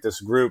just like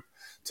this group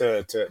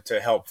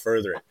to help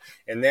further it.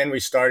 And then we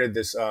started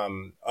this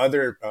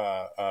other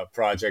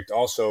project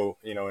also,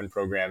 in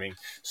programming.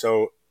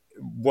 So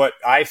what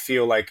I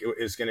feel like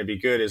is going to be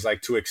good is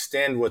like to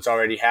extend what's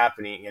already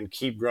happening and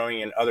keep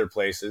growing in other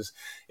places.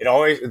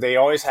 They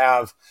always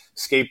have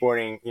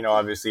skateboarding,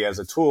 obviously as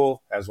a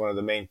tool, as one of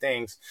the main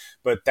things.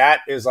 But that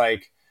is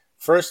like,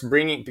 first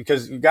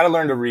because you got to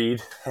learn to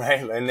read,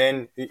 right? And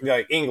then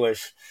like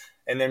English,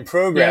 and then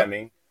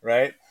programming,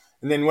 right?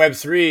 And then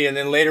Web3, and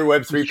then later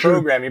Web3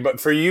 programming. But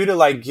for you to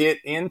like get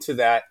into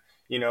that,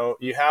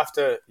 you have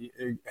to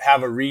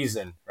have a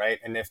reason, right?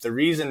 And if the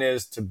reason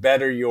is to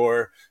better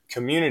your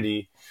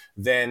community,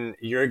 then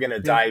you're going to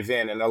dive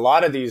in. And a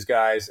lot of these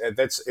guys,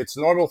 it's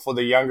normal for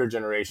the younger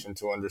generation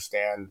to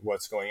understand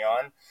what's going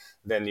on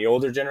than the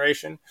older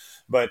generation.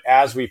 But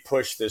as we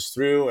push this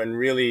through and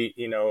really,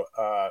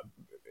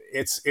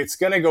 it's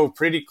going to go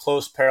pretty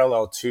close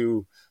parallel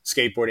to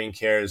Skateboarding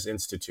Cares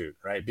Institute,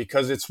 right?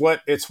 Because it's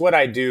what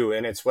I do,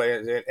 and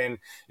and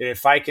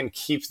if I can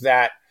keep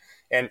that,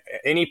 and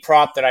any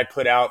prop that I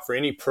put out for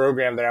any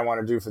program that I want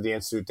to do for the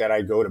Institute, that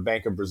I go to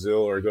Bank of Brazil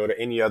or go to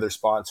any other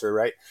sponsor,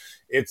 right?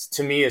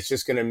 To me, it's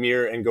just going to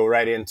mirror and go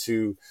right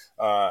into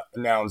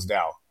Nouns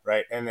DAO,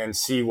 right? And then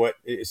see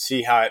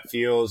how it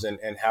feels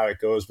and how it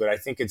goes. But I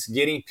think it's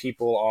getting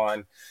people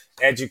on,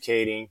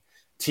 educating,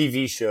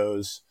 TV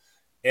shows,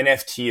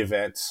 NFT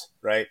events,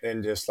 right?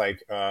 And just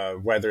like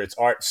whether it's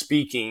art,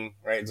 speaking,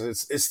 right?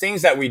 It's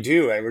things that we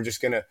do, and we're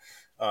just going to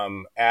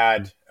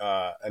add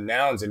a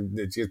Nouns and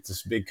get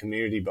this big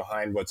community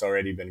behind what's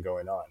already been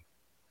going on.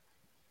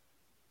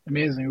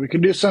 Amazing. We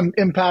can do some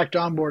impact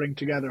onboarding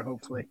together,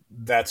 hopefully.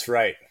 That's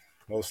right.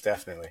 Most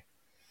definitely.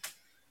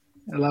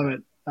 I love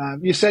it.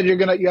 You said you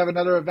have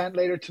another event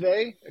later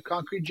today, a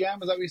concrete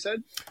jam. Is that what you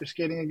said? You're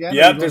skating again?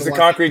 Yep, there's the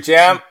concrete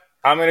jam.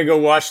 I'm going to go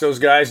watch those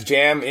guys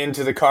jam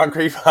into the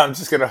concrete.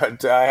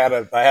 I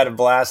had a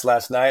blast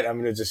last night. I'm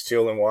going to just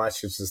chill and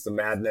watch. It's just the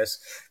madness,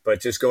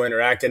 but just go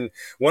interact. And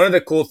one of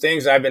the cool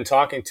things, I've been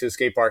talking to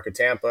Skate Park of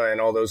Tampa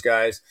and all those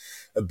guys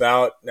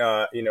about,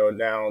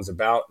 Nouns,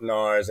 about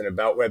NARS, and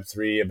about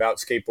Web3, about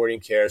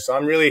Skateboarding Care. So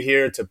I'm really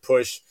here to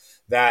push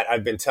that.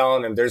 I've been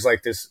telling them there's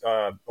like this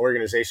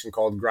organization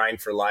called Grind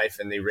for Life,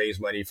 and they raise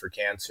money for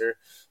cancer.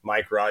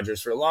 Mike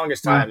Rogers for the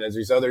longest time. There's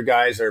these other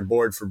guys that are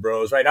Board for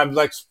Bros, right? I'm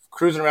like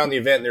cruising around the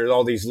event, and there's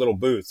all these little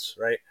booths,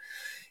 right?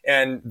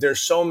 And there's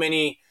so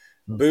many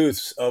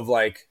booths of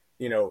like,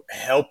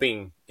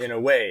 helping in a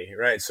way,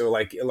 right? So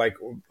like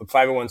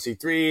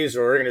 501c3s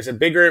or organizations,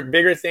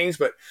 bigger things.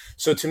 But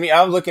so to me,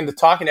 I'm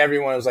talking to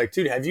everyone. I was like,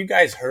 dude, have you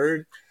guys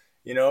heard,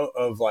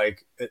 of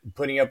like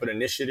putting up an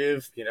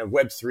initiative,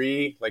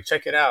 Web3, like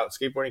check it out,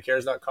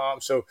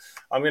 skateboardingcares.com. So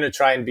I'm going to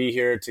try and be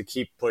here to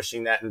keep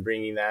pushing that and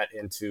bringing that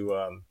into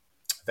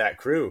that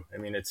crew. I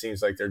mean, it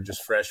seems like they're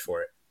just fresh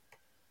for it.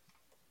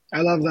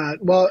 I love that.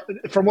 Well,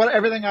 from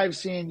everything I've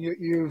seen,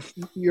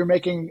 you're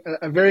making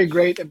a very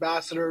great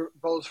ambassador,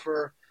 both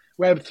for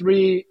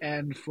Web3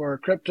 and for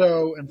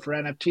crypto and for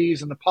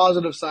NFTs and the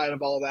positive side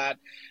of all that.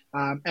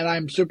 And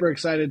I'm super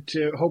excited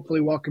to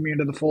hopefully welcome you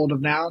into the fold of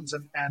Nouns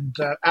and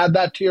add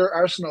that to your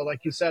arsenal,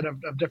 like you said,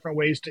 of different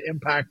ways to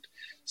impact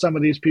some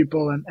of these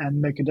people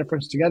and make a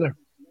difference together.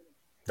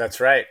 That's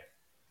right.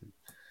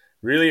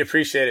 Really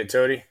appreciate it,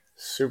 Tody.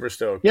 Super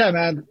stoked. Yeah,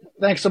 man.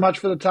 Thanks so much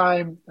for the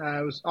time.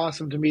 It was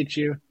awesome to meet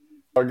you.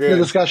 All good. The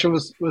discussion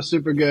was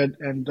super good,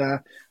 and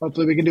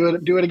hopefully we can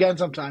do it again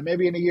sometime.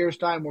 Maybe in a year's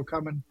time we'll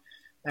come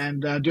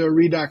and do a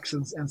redux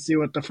and see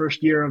what the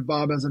first year of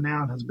Bob as a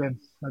Noun has been.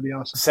 That'd be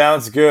awesome.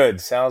 Sounds good.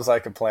 Sounds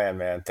like a plan,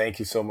 man. Thank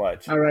you so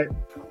much. All right.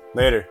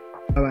 Later.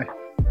 Bye-bye.